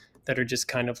Instagram that are just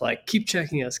kind of like, keep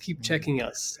checking us, keep checking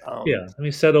us. Yeah, I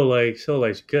mean,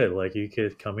 satellite's good. Like, you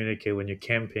could communicate when you're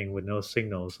camping with no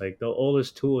signals. Like, all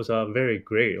these tools are very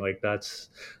great. Like, that's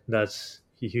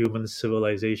human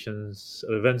civilization's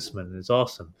advancement. It's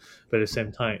awesome. But at the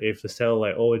same time, if the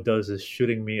satellite all it does is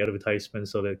shooting me advertisements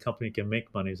so the company can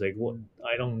make money, it's like, what?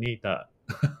 I don't need that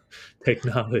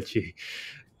technology.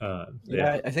 Yeah,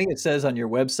 Yeah. I think it says on your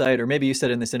website, or maybe you said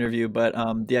in this interview, but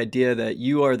the idea that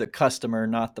you are the customer,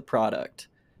 not the product.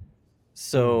 Hmm.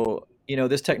 So,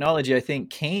 this technology, I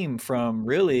think, came from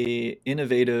really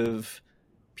innovative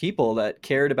people that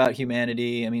cared about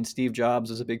humanity. I mean, Steve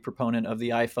Jobs was a big proponent of the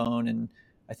iPhone, and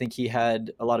I think he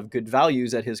had a lot of good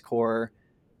values at his core.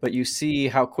 But you see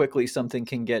how quickly something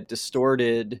can get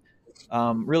distorted,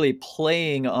 really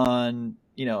playing on,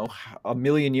 a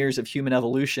million years of human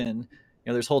evolution.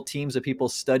 There's whole teams of people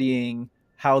studying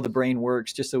how the brain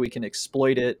works just so we can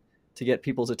exploit it to get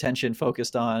people's attention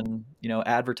focused on,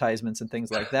 advertisements and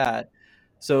things like that.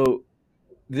 So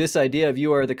this idea of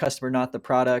you are the customer, not the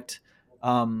product.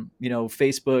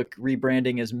 Facebook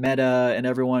rebranding as Meta and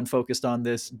everyone focused on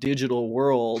this digital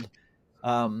world.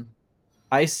 Um,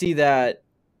 I see that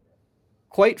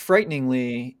quite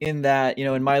frighteningly in that,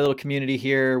 in my little community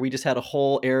here, we just had a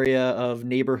whole area of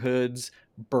neighborhoods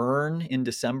burn in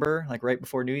December, like right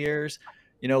before New Year's.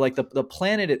 Like the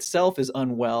planet itself is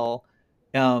unwell.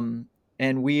 Um,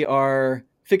 and we are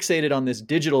fixated on this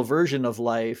digital version of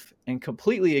life and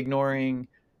completely ignoring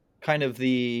kind of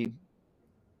the,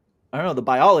 I don't know, the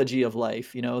biology of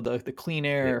life, the clean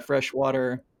air, Yeah. fresh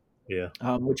water, Yeah.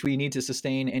 which we need to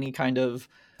sustain any kind of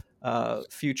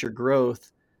future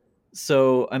growth.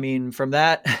 So, I mean, from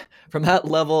that from that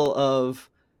level of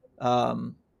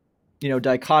um,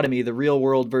 dichotomy, the real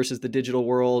world versus the digital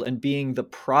world, and being the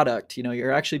product,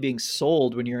 you're actually being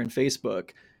sold when you're in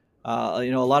Facebook. A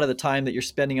lot of the time that you're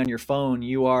spending on your phone,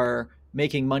 you are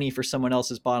making money for someone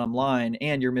else's bottom line,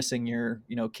 and you're missing your,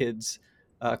 kids'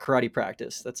 karate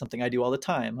practice. That's something I do all the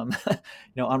time. I'm,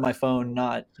 on my phone,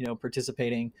 not,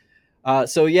 participating.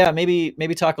 So yeah,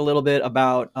 maybe talk a little bit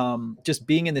about just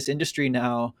being in this industry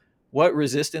now. What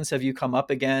resistance have you come up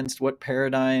against? What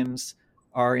paradigms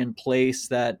are in place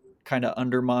that kind of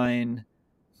undermine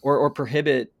or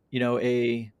prohibit,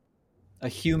 a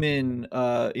human,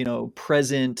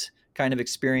 present kind of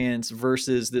experience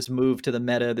versus this move to the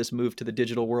meta, this move to the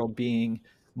digital world being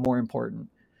more important?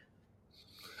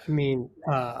 I mean,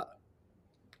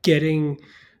 getting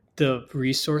the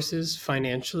resources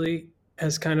financially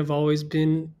has kind of always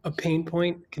been a pain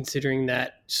point, considering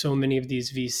that so many of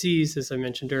these VCs, as I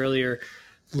mentioned earlier,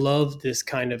 love this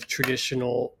kind of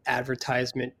traditional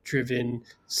advertisement driven,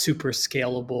 super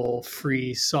scalable,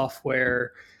 free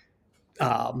software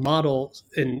model.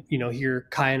 And, here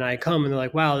Kai and I come and they're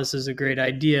like, wow, this is a great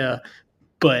idea,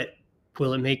 but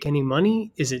will it make any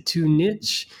money? Is it too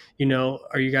niche?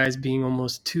 Are you guys being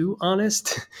almost too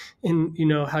honest in,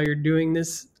 how you're doing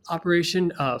this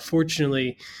operation?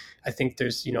 Fortunately, I think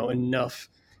there's, enough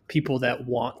people that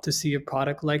want to see a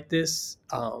product like this.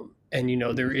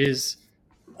 And, there is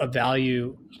a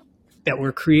value that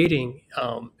we're creating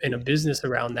in a business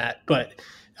around that. But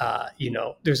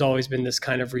there's always been this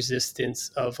kind of resistance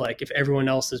of like, if everyone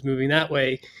else is moving that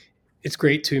way, it's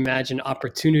great to imagine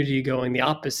opportunity going the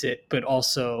opposite, but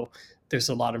also there's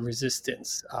a lot of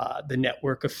resistance. The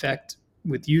network effect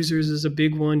with users is a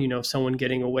big one. Someone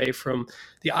getting away from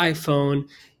the iPhone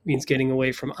means getting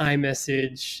away from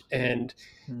iMessage, and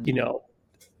Hmm.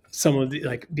 some of the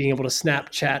like being able to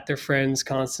Snapchat their friends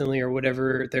constantly or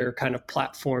whatever their kind of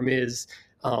platform is.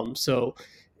 So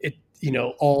it,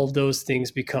 all of those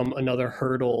things become another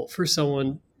hurdle for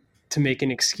someone to make an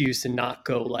excuse and not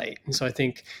go light. And so I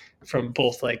think from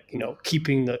both like,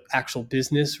 keeping the actual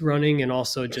business running and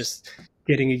also just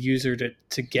getting a user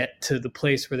to get to the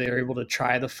place where they're able to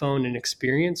try the phone and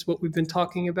experience what we've been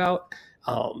talking about.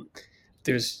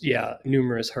 There's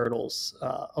numerous hurdles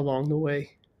along the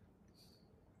way.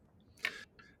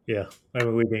 Yeah. I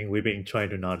mean, we've been trying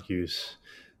to not use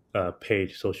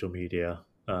paid social media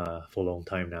for a long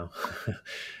time now.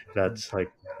 That's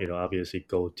like, obviously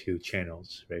go-to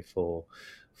channels, right, for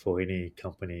any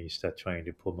companies that trying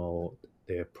to promote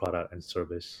their product and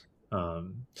service.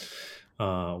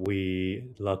 We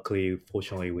luckily,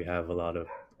 fortunately, we have a lot of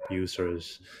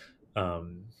users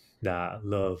um, that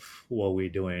love what we're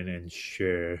doing and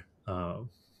share uh,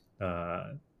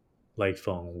 light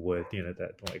phone with,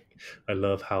 that like, I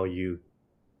love how you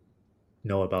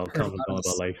Heard come to about know about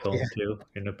us. light Yeah, phone too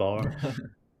in the bar.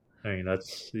 I mean,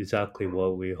 that's exactly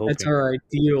what we're that's hoping. our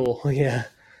ideal. Yeah.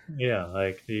 Yeah,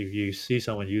 like if you see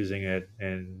someone using it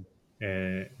and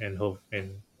hope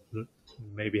and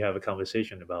maybe have a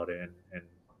conversation about it and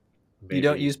You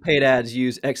don't maybe use paid ads, you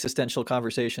use existential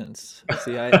conversations.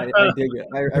 See, I dig it.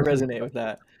 I resonate with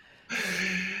that.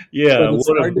 yeah, But it's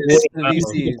hard to It's pitch to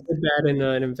easy to VCs. put that in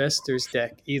an investor's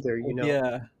deck either,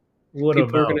 Yeah. word of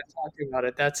People are going mouth. to talk about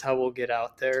it. That's how we'll get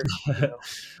out there.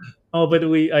 Oh, but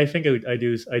I think I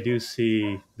do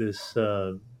see this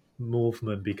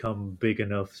movement become big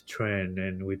enough trend,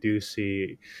 and we do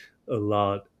see a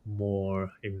lot more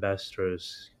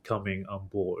investors coming on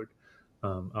board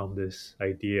on this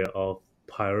idea of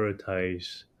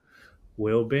prioritize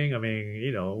well-being. I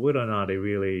mean, whether or not they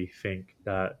really think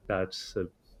that that's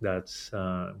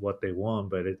what they want,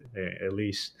 but at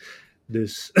least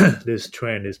this this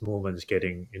trend, this movement is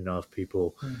getting enough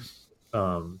people Hmm.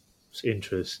 um,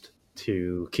 interest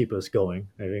to keep us going.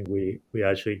 I think we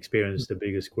actually experienced the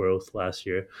biggest growth last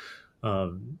year.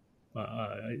 Um,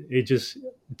 it just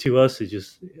to us,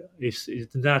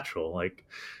 it's natural. Like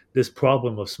this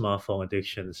problem of smartphone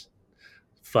addictions,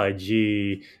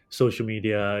 5G, social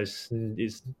media is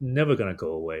never gonna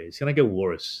go away. It's gonna get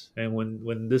worse, and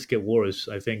when this get worse,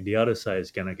 I think the other side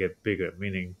is gonna get bigger.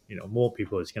 Meaning, more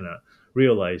people is gonna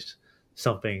realize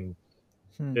something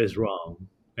Hmm. is wrong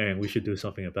and we should do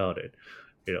something about it.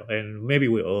 And maybe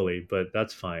we're early, but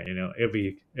that's fine.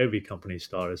 Every company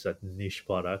starts as a niche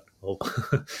product.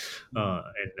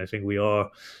 And I think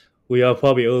we are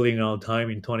probably early in our time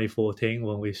in 2014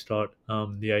 when we start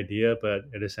the idea, but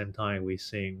at the same time, we're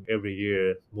seeing every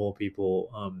year more people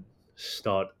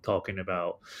start talking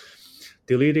about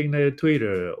deleting their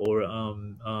Twitter or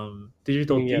I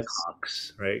digital mean, yes,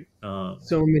 detox, right?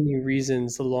 so many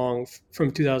reasons along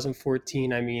from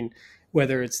 2014. I mean,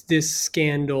 whether it's this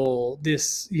scandal,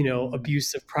 this, Mm,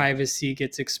 abuse of privacy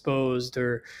gets exposed,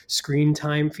 or screen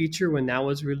time feature when that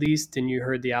was released, and you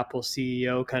heard the Apple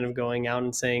CEO kind of going out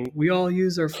and saying we all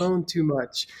use our phone too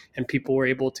much, and people were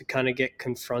able to kind of get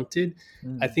confronted.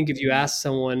 I mm, think if you ask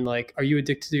someone like, "Are you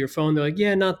addicted to your phone?" They're like,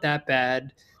 "Yeah, not that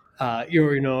bad."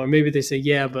 Or maybe they say,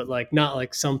 "Yeah, but like not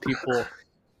like some people."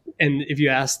 And if you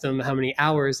ask them how many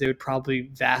hours, they would probably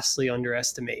vastly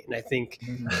underestimate. And I think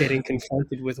mm. getting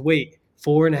confronted with, wait,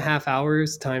 4.5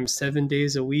 hours times 7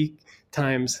 days a week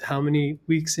times how many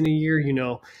weeks in a year,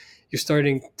 you're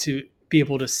starting to be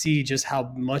able to see just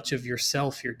how much of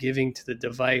yourself you're giving to the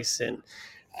device. And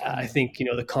I Mm. think,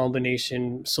 the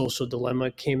combination Social Dilemma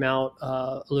came out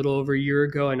a little over a year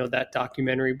ago. I know that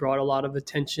documentary brought a lot of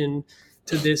attention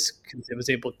to this because it was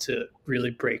able to really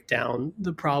break down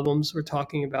the problems we're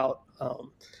talking about.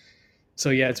 So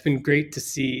yeah, it's been great to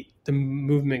see the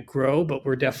movement grow, but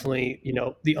we're definitely,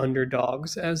 the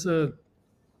underdogs as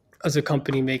a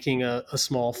company making a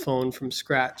small phone from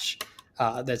scratch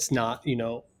that's not,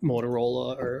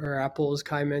 Motorola or Apple, as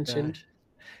Kai mentioned. Gosh.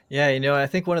 Yeah, I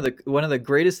think one of the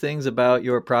greatest things about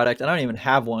your product, I don't even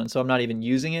have one, so I'm not even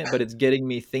using it, but it's getting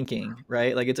me thinking,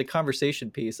 right? Like it's a conversation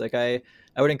piece. Like I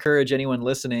would encourage anyone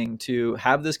listening to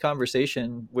have this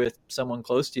conversation with someone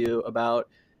close to you about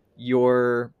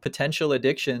your potential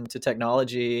addiction to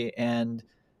technology and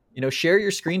share your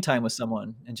screen time with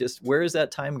someone and just where is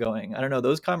that time going? I don't know,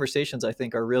 those conversations I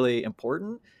think are really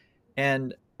important.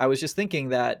 And I was just thinking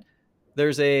that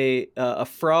there's a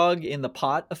frog in the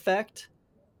pot effect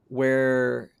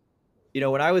where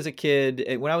when I was a kid,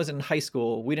 when I was in high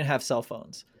school, we didn't have cell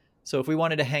phones. So if we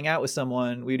wanted to hang out with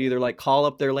someone, we'd either like call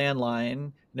up their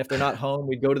landline, and if they're not home,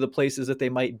 we'd go to the places that they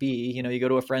might be. You go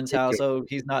to a friend's house, oh,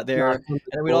 he's not there, Knock and on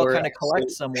the then we'd all door, kind of collect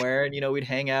exit. somewhere, and we'd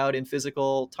hang out in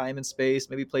physical time and space,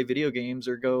 maybe play video games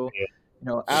or go,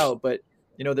 out. But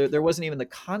there wasn't even the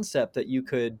concept that you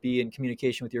could be in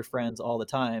communication with your friends all the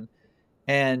time.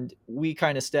 And we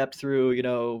kind of stepped through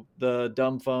the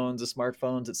dumb phones, the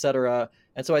smartphones, etc.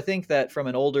 And so I think that from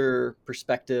an older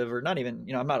perspective, or not even,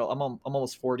 I'm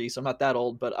almost 40, so I'm not that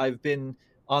old, but I've been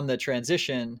on the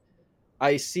transition.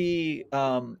 I see,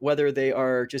 whether they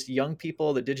are just young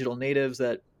people, the digital natives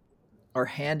that are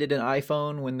handed an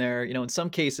iPhone when they're in some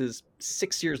cases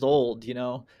 6 years old. You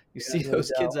see Yeah, no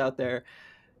those kids doubt. out there,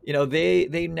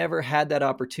 they never had that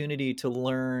opportunity to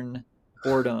learn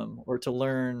boredom or to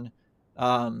learn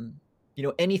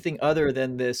anything other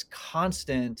than this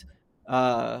constant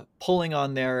pulling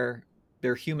on their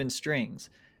human strings.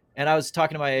 And I was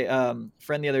talking to my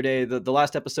friend the other day, the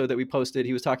last episode that we posted,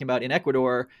 he was talking about in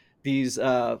Ecuador these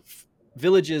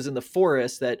villages in the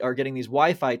forest that are getting these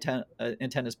Wi-Fi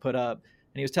antennas put up.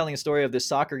 And he was telling a story of this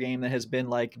soccer game that has been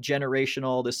like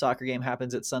generational. This soccer game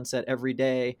happens at sunset every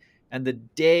day, and the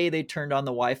day they turned on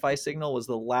the Wi-Fi signal was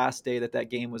the last day that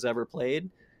game was ever played.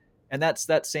 And that's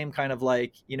that same kind of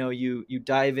like, you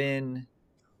dive in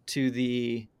to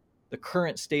the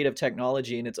current state of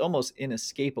technology, and it's almost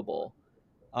inescapable.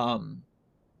 um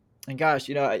and gosh,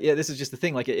 yeah, this is just the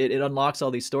thing, like it unlocks all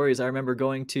these stories. I remember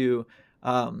going to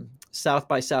South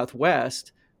by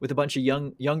Southwest with a bunch of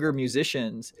younger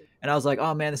musicians, and I was like,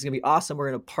 oh man, this is gonna be awesome, we're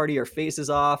gonna party our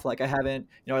faces off. Like I haven't,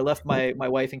 I left my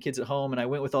wife and kids at home, and I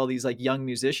went with all these like young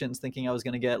musicians thinking I was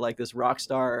gonna get like this rock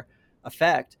star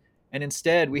effect. And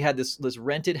instead we had this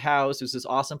rented house. It was this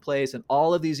awesome place, and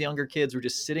all of these younger kids were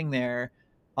just sitting there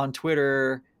on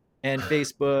Twitter and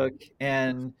Facebook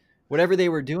and whatever they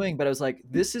were doing. But I was like,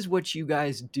 this is what you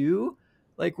guys do.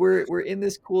 Like we're in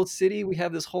this cool city, we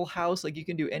have this whole house, like you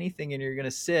can do anything, and you're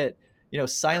gonna sit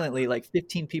silently, like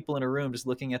 15 people in a room just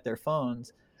looking at their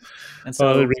phones. And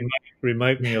Well, it so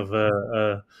remind me of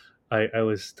I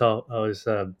was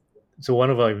so one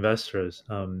of our investors.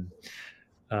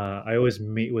 I always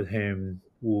meet with him.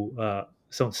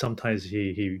 Sometimes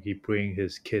he bring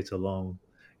his kids along,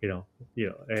 to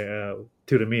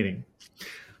the meeting.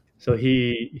 So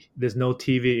there's no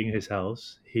TV in his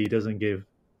house. He doesn't give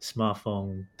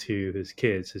smartphone to his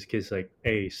kids. His kids like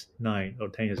 8, 9, or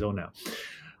 10 years old now.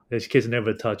 His kids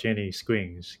never touch any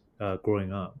screens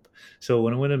growing up. So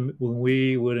when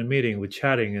we were in a meeting, we're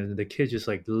chatting, and the kids just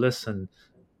like listen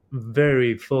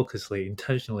very focusedly,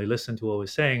 intentionally listen to what we're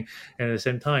saying, and at the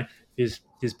same time is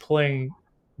playing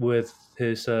with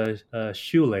his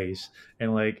shoelace,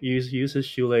 and like use his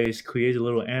shoelace, create a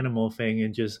little animal thing,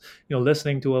 and just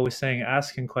listening to what we're saying,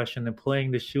 asking question, and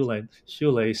playing the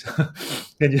shoelace,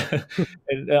 and,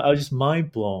 and I was just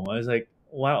mind blown. I was like,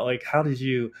 wow, like how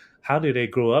did they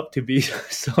grow up to be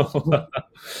so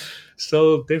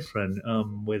so different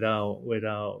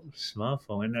without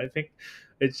smartphone? And I think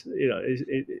it's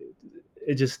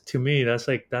it just, to me,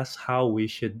 that's how we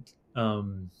should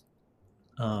um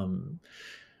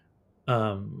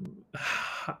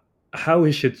h- how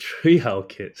we should treat our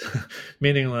kids,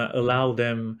 meaning like allow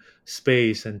them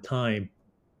space and time,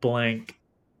 blank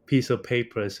piece of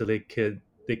paper, so they could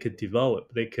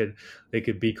develop, they could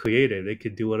be creative, they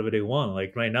could do whatever they want.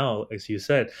 Like right now, as you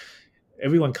said,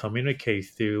 everyone communicates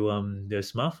through their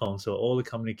smartphone, so all the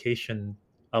communication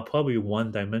are probably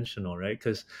one dimensional, right?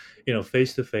 Because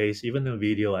face to face, even in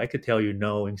video, I could tell you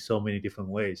no in so many different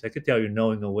ways. I could tell you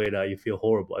no in a way that you feel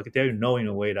horrible. I could tell you no in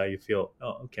a way that you feel,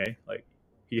 oh, okay, like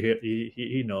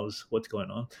he knows what's going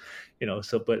on,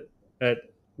 so but at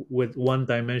with one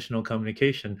dimensional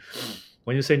communication,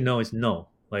 when you say no, it's no.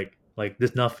 Like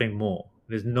there's nothing more,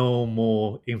 there's no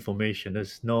more information,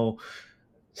 there's no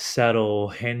subtle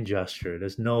hand gesture,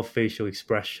 there's no facial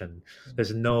expression,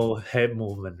 there's no head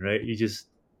movement, right? You just,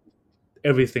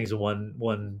 everything's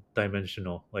one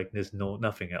dimensional, like there's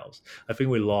nothing else. I think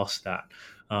we lost that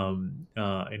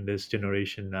in this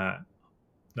generation, that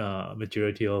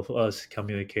majority of us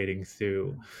communicating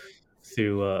through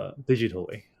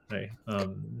digitally, right?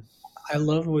 I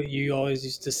love what you always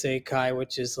used to say, Kai,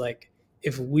 which is like,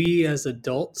 if we as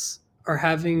adults are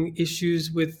having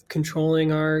issues with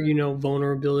controlling our,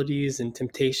 vulnerabilities and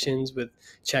temptations with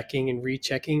checking and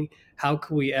rechecking, how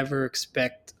could we ever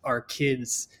expect our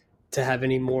kids to have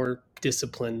any more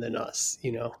discipline than us,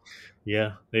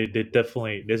 Yeah, they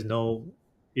definitely, there's no,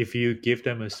 if you give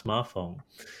them a smartphone,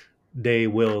 they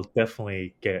will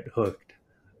definitely get hooked.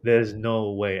 There's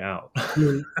no way out. I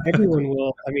mean, everyone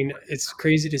will. I mean, it's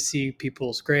crazy to see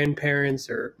people's grandparents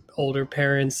or older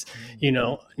parents.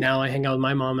 Now I hang out with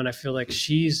my mom, and I feel like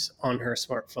she's on her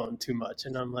smartphone too much,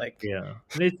 and I'm like, Yeah,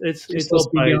 and it's you're it's all supposed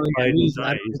to be yelling by at me,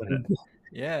 design, isn't it?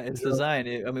 Yeah, it's you know?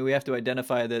 designed. I mean, we have to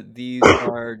identify that these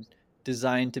are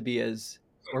designed to be as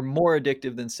or more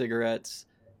addictive than cigarettes.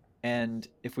 And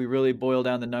if we really boil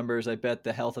down the numbers, I bet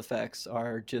the health effects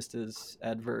are just as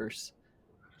adverse.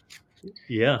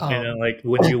 Yeah, and Um, like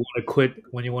when you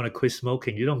want to quit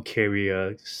smoking, you don't carry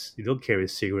a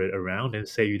cigarette around and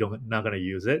say you don't not gonna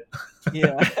use it.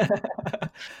 Yeah.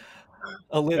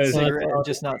 A lit It's- well, that's cigarette and awesome.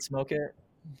 just not smoke it.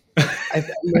 I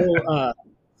know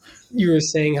you were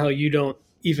saying how you don't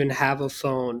even have a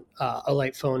phone, a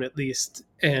light phone at least,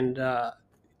 and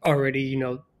already,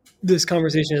 this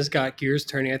conversation has got gears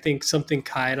turning. I think something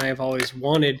Kai and I have always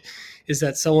wanted is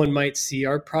that someone might see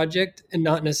our project and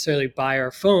not necessarily buy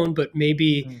our phone, but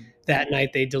maybe Mm. that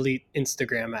night they delete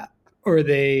Instagram app, or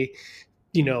they,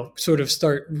 sort of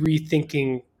start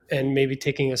rethinking and maybe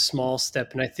taking a small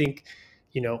step. And I think,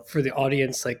 for the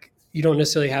audience, like, you don't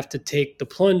necessarily have to take the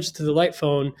plunge to the light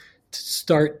phone to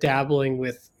start dabbling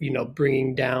with,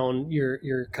 bringing down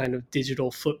your kind of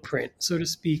digital footprint, so to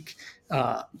speak.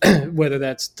 uh, Whether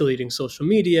that's deleting social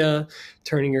media,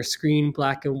 turning your screen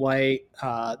black and white.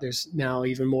 There's now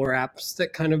even more apps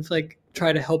that kind of like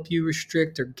try to help you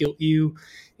restrict or guilt you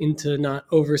into not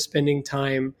overspending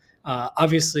time.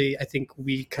 Obviously, I think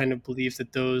we kind of believe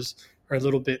that those are a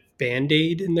little bit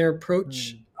band-aid in their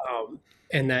approach. Mm.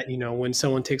 And that, when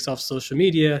someone takes off social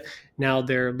media, now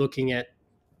they're looking at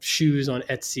shoes on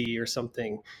Etsy or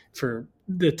something for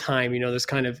the time. There's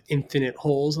kind of infinite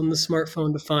holes on the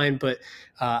smartphone to find. But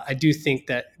I do think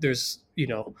that there's,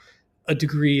 a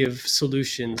degree of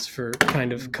solutions for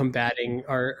kind of combating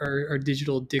our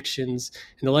digital addictions.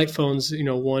 And the light phones,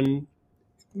 one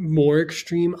more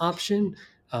extreme option,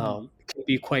 Mm. can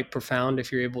be quite profound if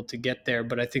you're able to get there.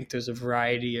 But I think there's a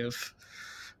variety of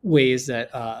ways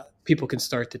that people can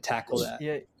start to tackle that.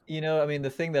 Yeah, I mean, the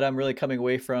thing that I'm really coming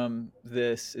away from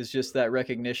this is just that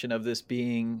recognition of this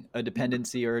being a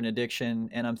dependency or an addiction.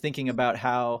 And I'm thinking about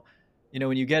how,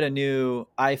 when you get a new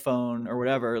iPhone or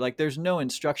whatever, like there's no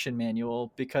instruction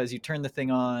manual because you turn the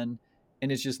thing on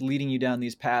and it's just leading you down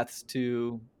these paths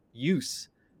to use,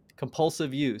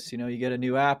 compulsive use. You get a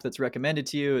new app that's recommended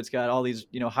to you. It's got all these,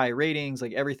 high ratings,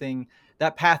 like everything.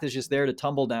 That path is just there to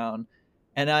tumble down.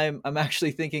 And I'm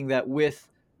actually thinking that with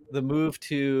the move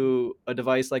to a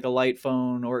device like a light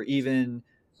phone, or even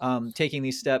taking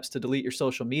these steps to delete your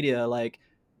social media, like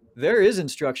there is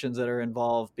instructions that are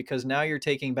involved, because now you're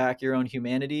taking back your own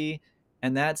humanity.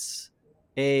 And it's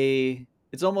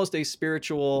almost a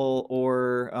spiritual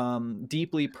or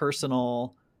deeply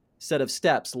personal set of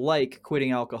steps, like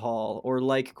quitting alcohol or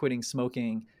like quitting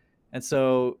smoking. And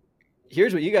so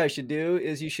here's what you guys should do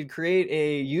is you should create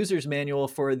a user's manual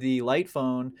for the light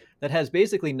phone that has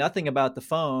basically nothing about the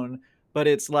phone, but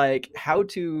it's like how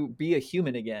to be a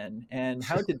human again and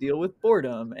how to deal with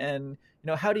boredom and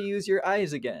how to use your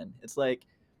eyes again. It's like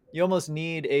you almost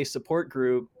need a support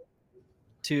group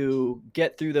to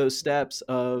get through those steps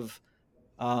of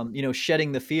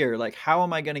shedding the fear. Like, how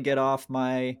am I going to get off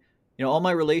my, all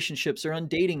my relationships are on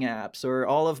dating apps, or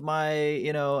all of my,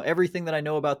 everything that I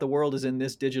know about the world is in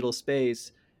this digital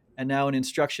space. And now an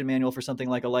instruction manual for something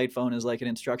like a light phone is like an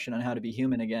instruction on how to be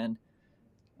human again.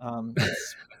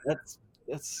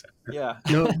 That's yeah.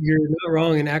 No, you're not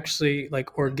wrong. And actually,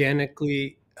 like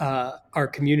organically, our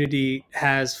community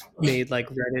has made like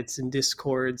Reddits and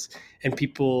Discords, and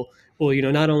people will,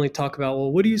 not only talk about,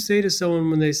 well, what do you say to someone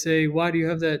when they say, why do you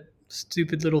have that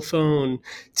stupid little phone,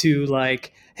 to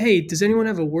like, hey, does anyone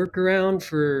have a workaround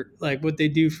for like what they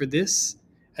do for this?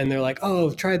 And they're like,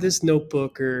 oh, try this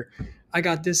notebook, or I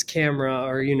got this camera,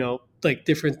 or, like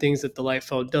different things that the light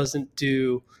phone doesn't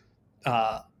do,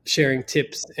 sharing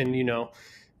tips. And,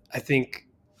 I think,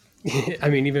 I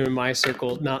mean, even in my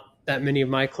circle, not that many of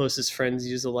my closest friends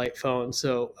use a light phone.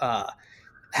 So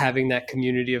having that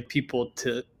community of people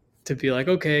to be like,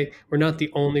 okay, we're not the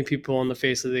only people on the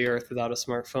face of the earth without a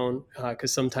smartphone.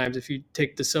 Because sometimes if you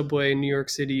take the subway in New York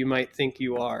City, you might think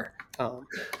you are.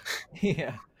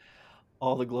 Yeah,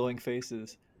 all the glowing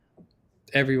faces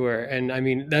everywhere. And I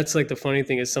mean, that's like the funny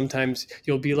thing is sometimes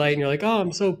you'll be light and you're like, oh,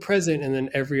 I'm so present. And then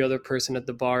every other person at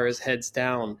the bar is heads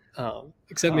down,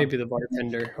 except maybe the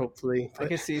bartender, hopefully. I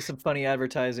could see some funny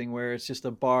advertising where it's just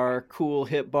a bar, cool,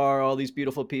 hip bar, all these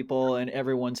beautiful people, and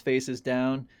everyone's face is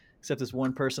down, except this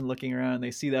one person looking around.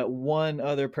 They see that one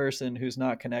other person who's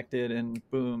not connected, and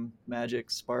boom,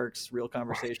 magic, sparks, real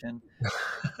conversation.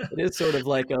 It is sort of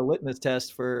like a litmus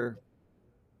test for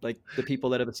like the people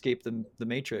that have escaped the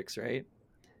Matrix, right?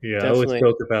 Yeah, Definitely. I always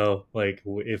joke about like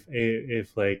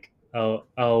if like our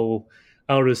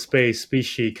outer space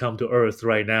species come to Earth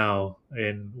right now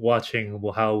and watching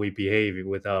how we behave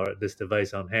with this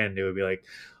device on hand, they would be like,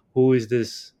 "Who is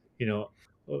this?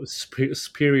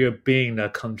 Superior being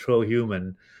that control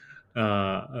human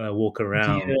walk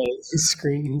around?" Yeah,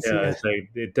 screens. Yeah, Yeah. it's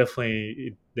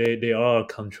like they are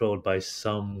controlled by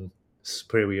some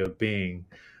superior being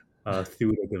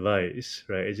through the device,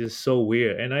 right? It's just so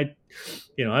weird. And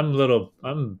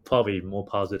I'm probably more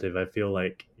positive. I feel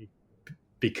like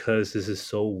because this is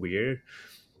so weird,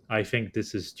 I think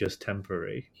this is just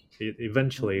temporary.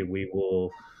 Eventually, we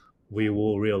will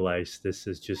realize this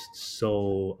is just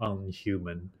so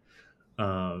unhuman.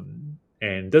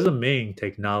 And doesn't mean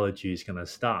technology is gonna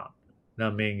stop.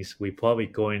 That means we probably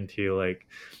going to like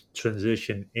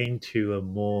transition into a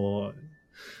more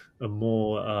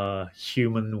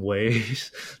human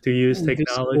ways to use Invisible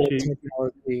technology.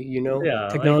 technology, Yeah,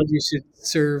 like technology should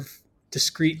serve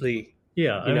discreetly,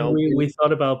 yeah. I mean, we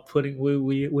thought about putting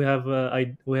we have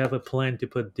a plan to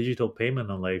put digital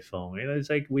payment on iPhone. It's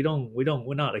like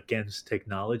we're not against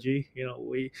technology.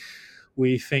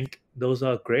 We think those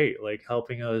are great, like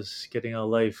helping us getting our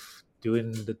life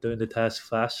doing the task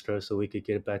faster, so we could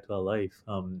get back to our life.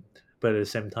 But at the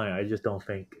same time, I just don't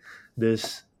think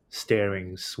this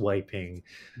staring, swiping,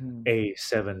 8,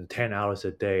 7, 10 hours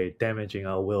a day, damaging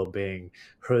our well-being,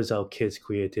 hurts our kids'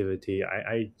 creativity.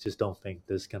 I just don't think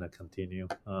this is gonna continue.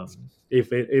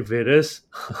 If it is,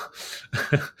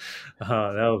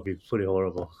 that would be pretty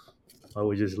horrible. I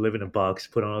would just live in a box,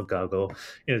 put on a goggle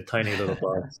in a tiny little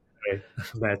box. Right?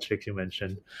 Matrix you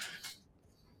mentioned.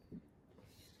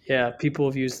 Yeah, people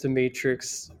have used the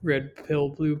Matrix red pill,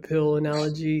 blue pill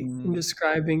analogy in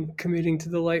describing committing to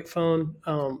the light phone.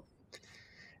 And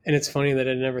it's funny that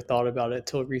I never thought about it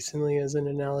till recently as an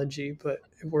analogy, but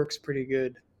it works pretty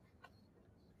good.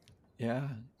 Yeah.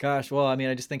 Gosh. Well, I mean,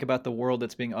 I just think about the world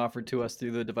that's being offered to us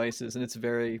through the devices, and it's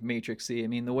very matrixy. I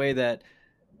mean, the way that,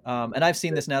 and I've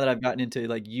seen this now that I've gotten into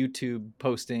like YouTube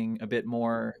posting a bit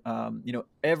more.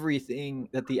 Everything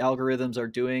that the algorithms are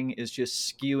doing is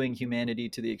just skewing humanity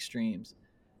to the extremes.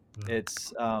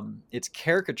 It's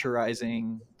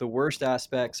caricaturizing the worst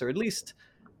aspects, or at least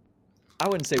I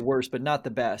wouldn't say worst, but not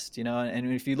the best,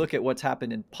 And if you look at what's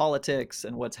happened in politics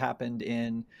and what's happened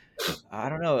in, I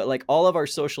don't know, like all of our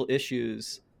social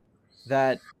issues,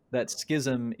 that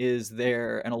schism is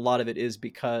there, and a lot of it is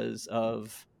because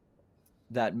of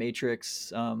that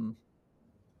matrix,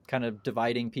 kind of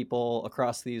dividing people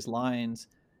across these lines.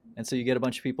 And so you get a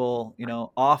bunch of people,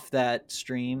 off that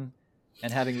stream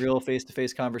and having real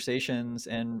face-to-face conversations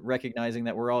and recognizing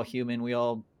that we're all human. We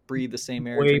all breathe the same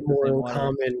air and Way drink the more same in water.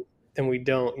 common than we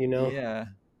don't. Yeah.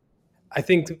 I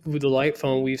think with the light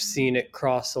phone, we've seen it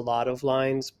cross a lot of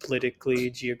lines politically,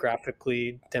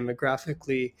 geographically,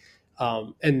 demographically.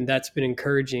 And that's been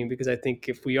encouraging because I think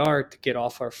if we are to get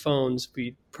off our phones,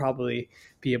 we'd probably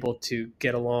be able to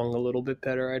get along a little bit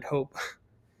better, I'd hope.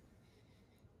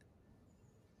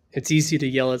 It's easy to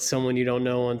yell at someone you don't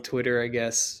know on Twitter, I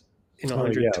guess, in Oh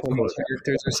yeah, of 120 course.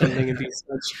 characters or something and be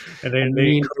such And a then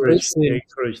mean person. they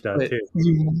encourage that But too.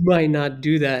 you might not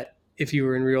do that if you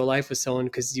were in real life with someone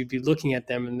because you'd be looking at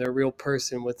them and they're a real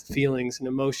person with feelings and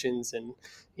emotions, and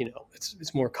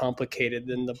it's more complicated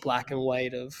than the black and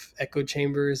white of echo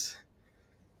chambers.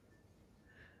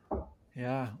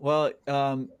 Yeah. Well,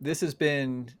 this has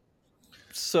been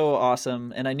so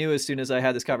awesome, and I knew as soon as I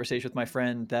had this conversation with my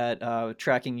friend that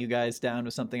tracking you guys down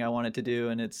was something I wanted to do,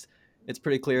 and it's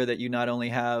pretty clear that you not only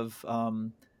have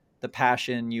the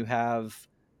passion, you have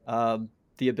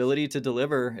the ability to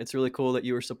deliver. It's really cool that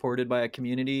you were supported by a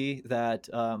community that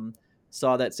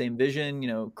saw that same vision.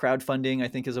 Crowdfunding, I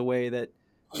think, is a way that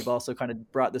you've also kind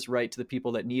of brought this right to the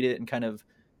people that need it and kind of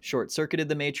short circuited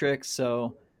the matrix.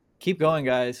 So keep going,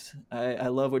 guys. I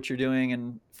love what you're doing.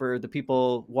 And for the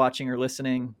people watching or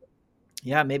listening,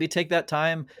 yeah, maybe take that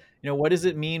time. What does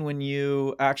it mean when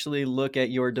you actually look at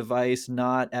your device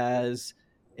not as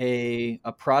a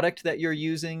product that you're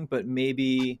using, but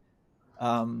maybe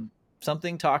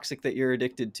something toxic that you're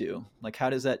addicted to? Like, how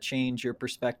does that change your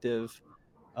perspective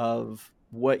of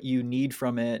what you need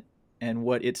from it and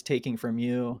what it's taking from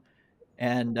you?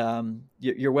 And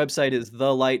your website is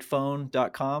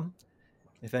thelightphone.com.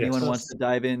 If anyone wants Yes. to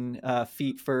dive in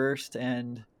feet first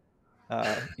and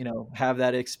have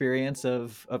that experience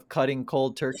of cutting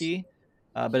cold turkey.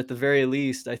 But at the very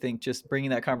least, I think just bringing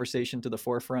that conversation to the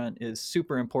forefront is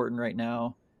super important right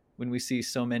now when we see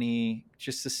so many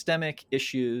just systemic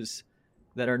issues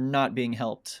that are not being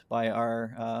helped by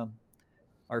our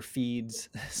feeds.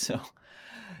 So,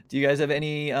 do you guys have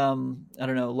any I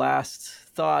don't know, last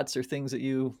thoughts or things that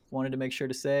you wanted to make sure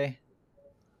to say?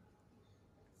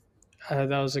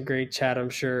 That was a great chat. I'm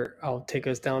sure I'll take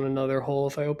us down another hole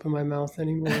if I open my mouth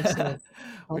anymore. So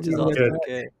I'll Which leave is it at also Good. that.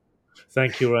 okay.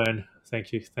 Thank you, Ryan.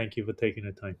 Thank you for taking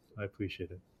the time. I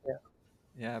appreciate it.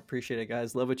 Yeah, appreciate it,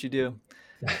 guys. Love what you do.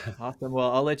 Awesome.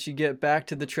 Well, I'll let you get back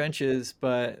to the trenches,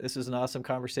 but this was an awesome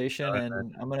conversation, All right,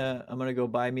 and I'm gonna go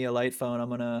buy me a light phone.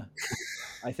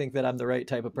 I think that I'm the right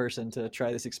type of person to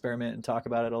try this experiment and talk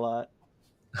about it a lot.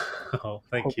 man. Oh,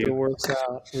 thank Hope it you. works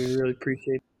out. We really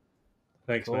appreciate it.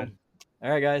 Thanks, Cool. man. All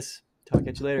right, guys. Talk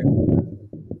at you later.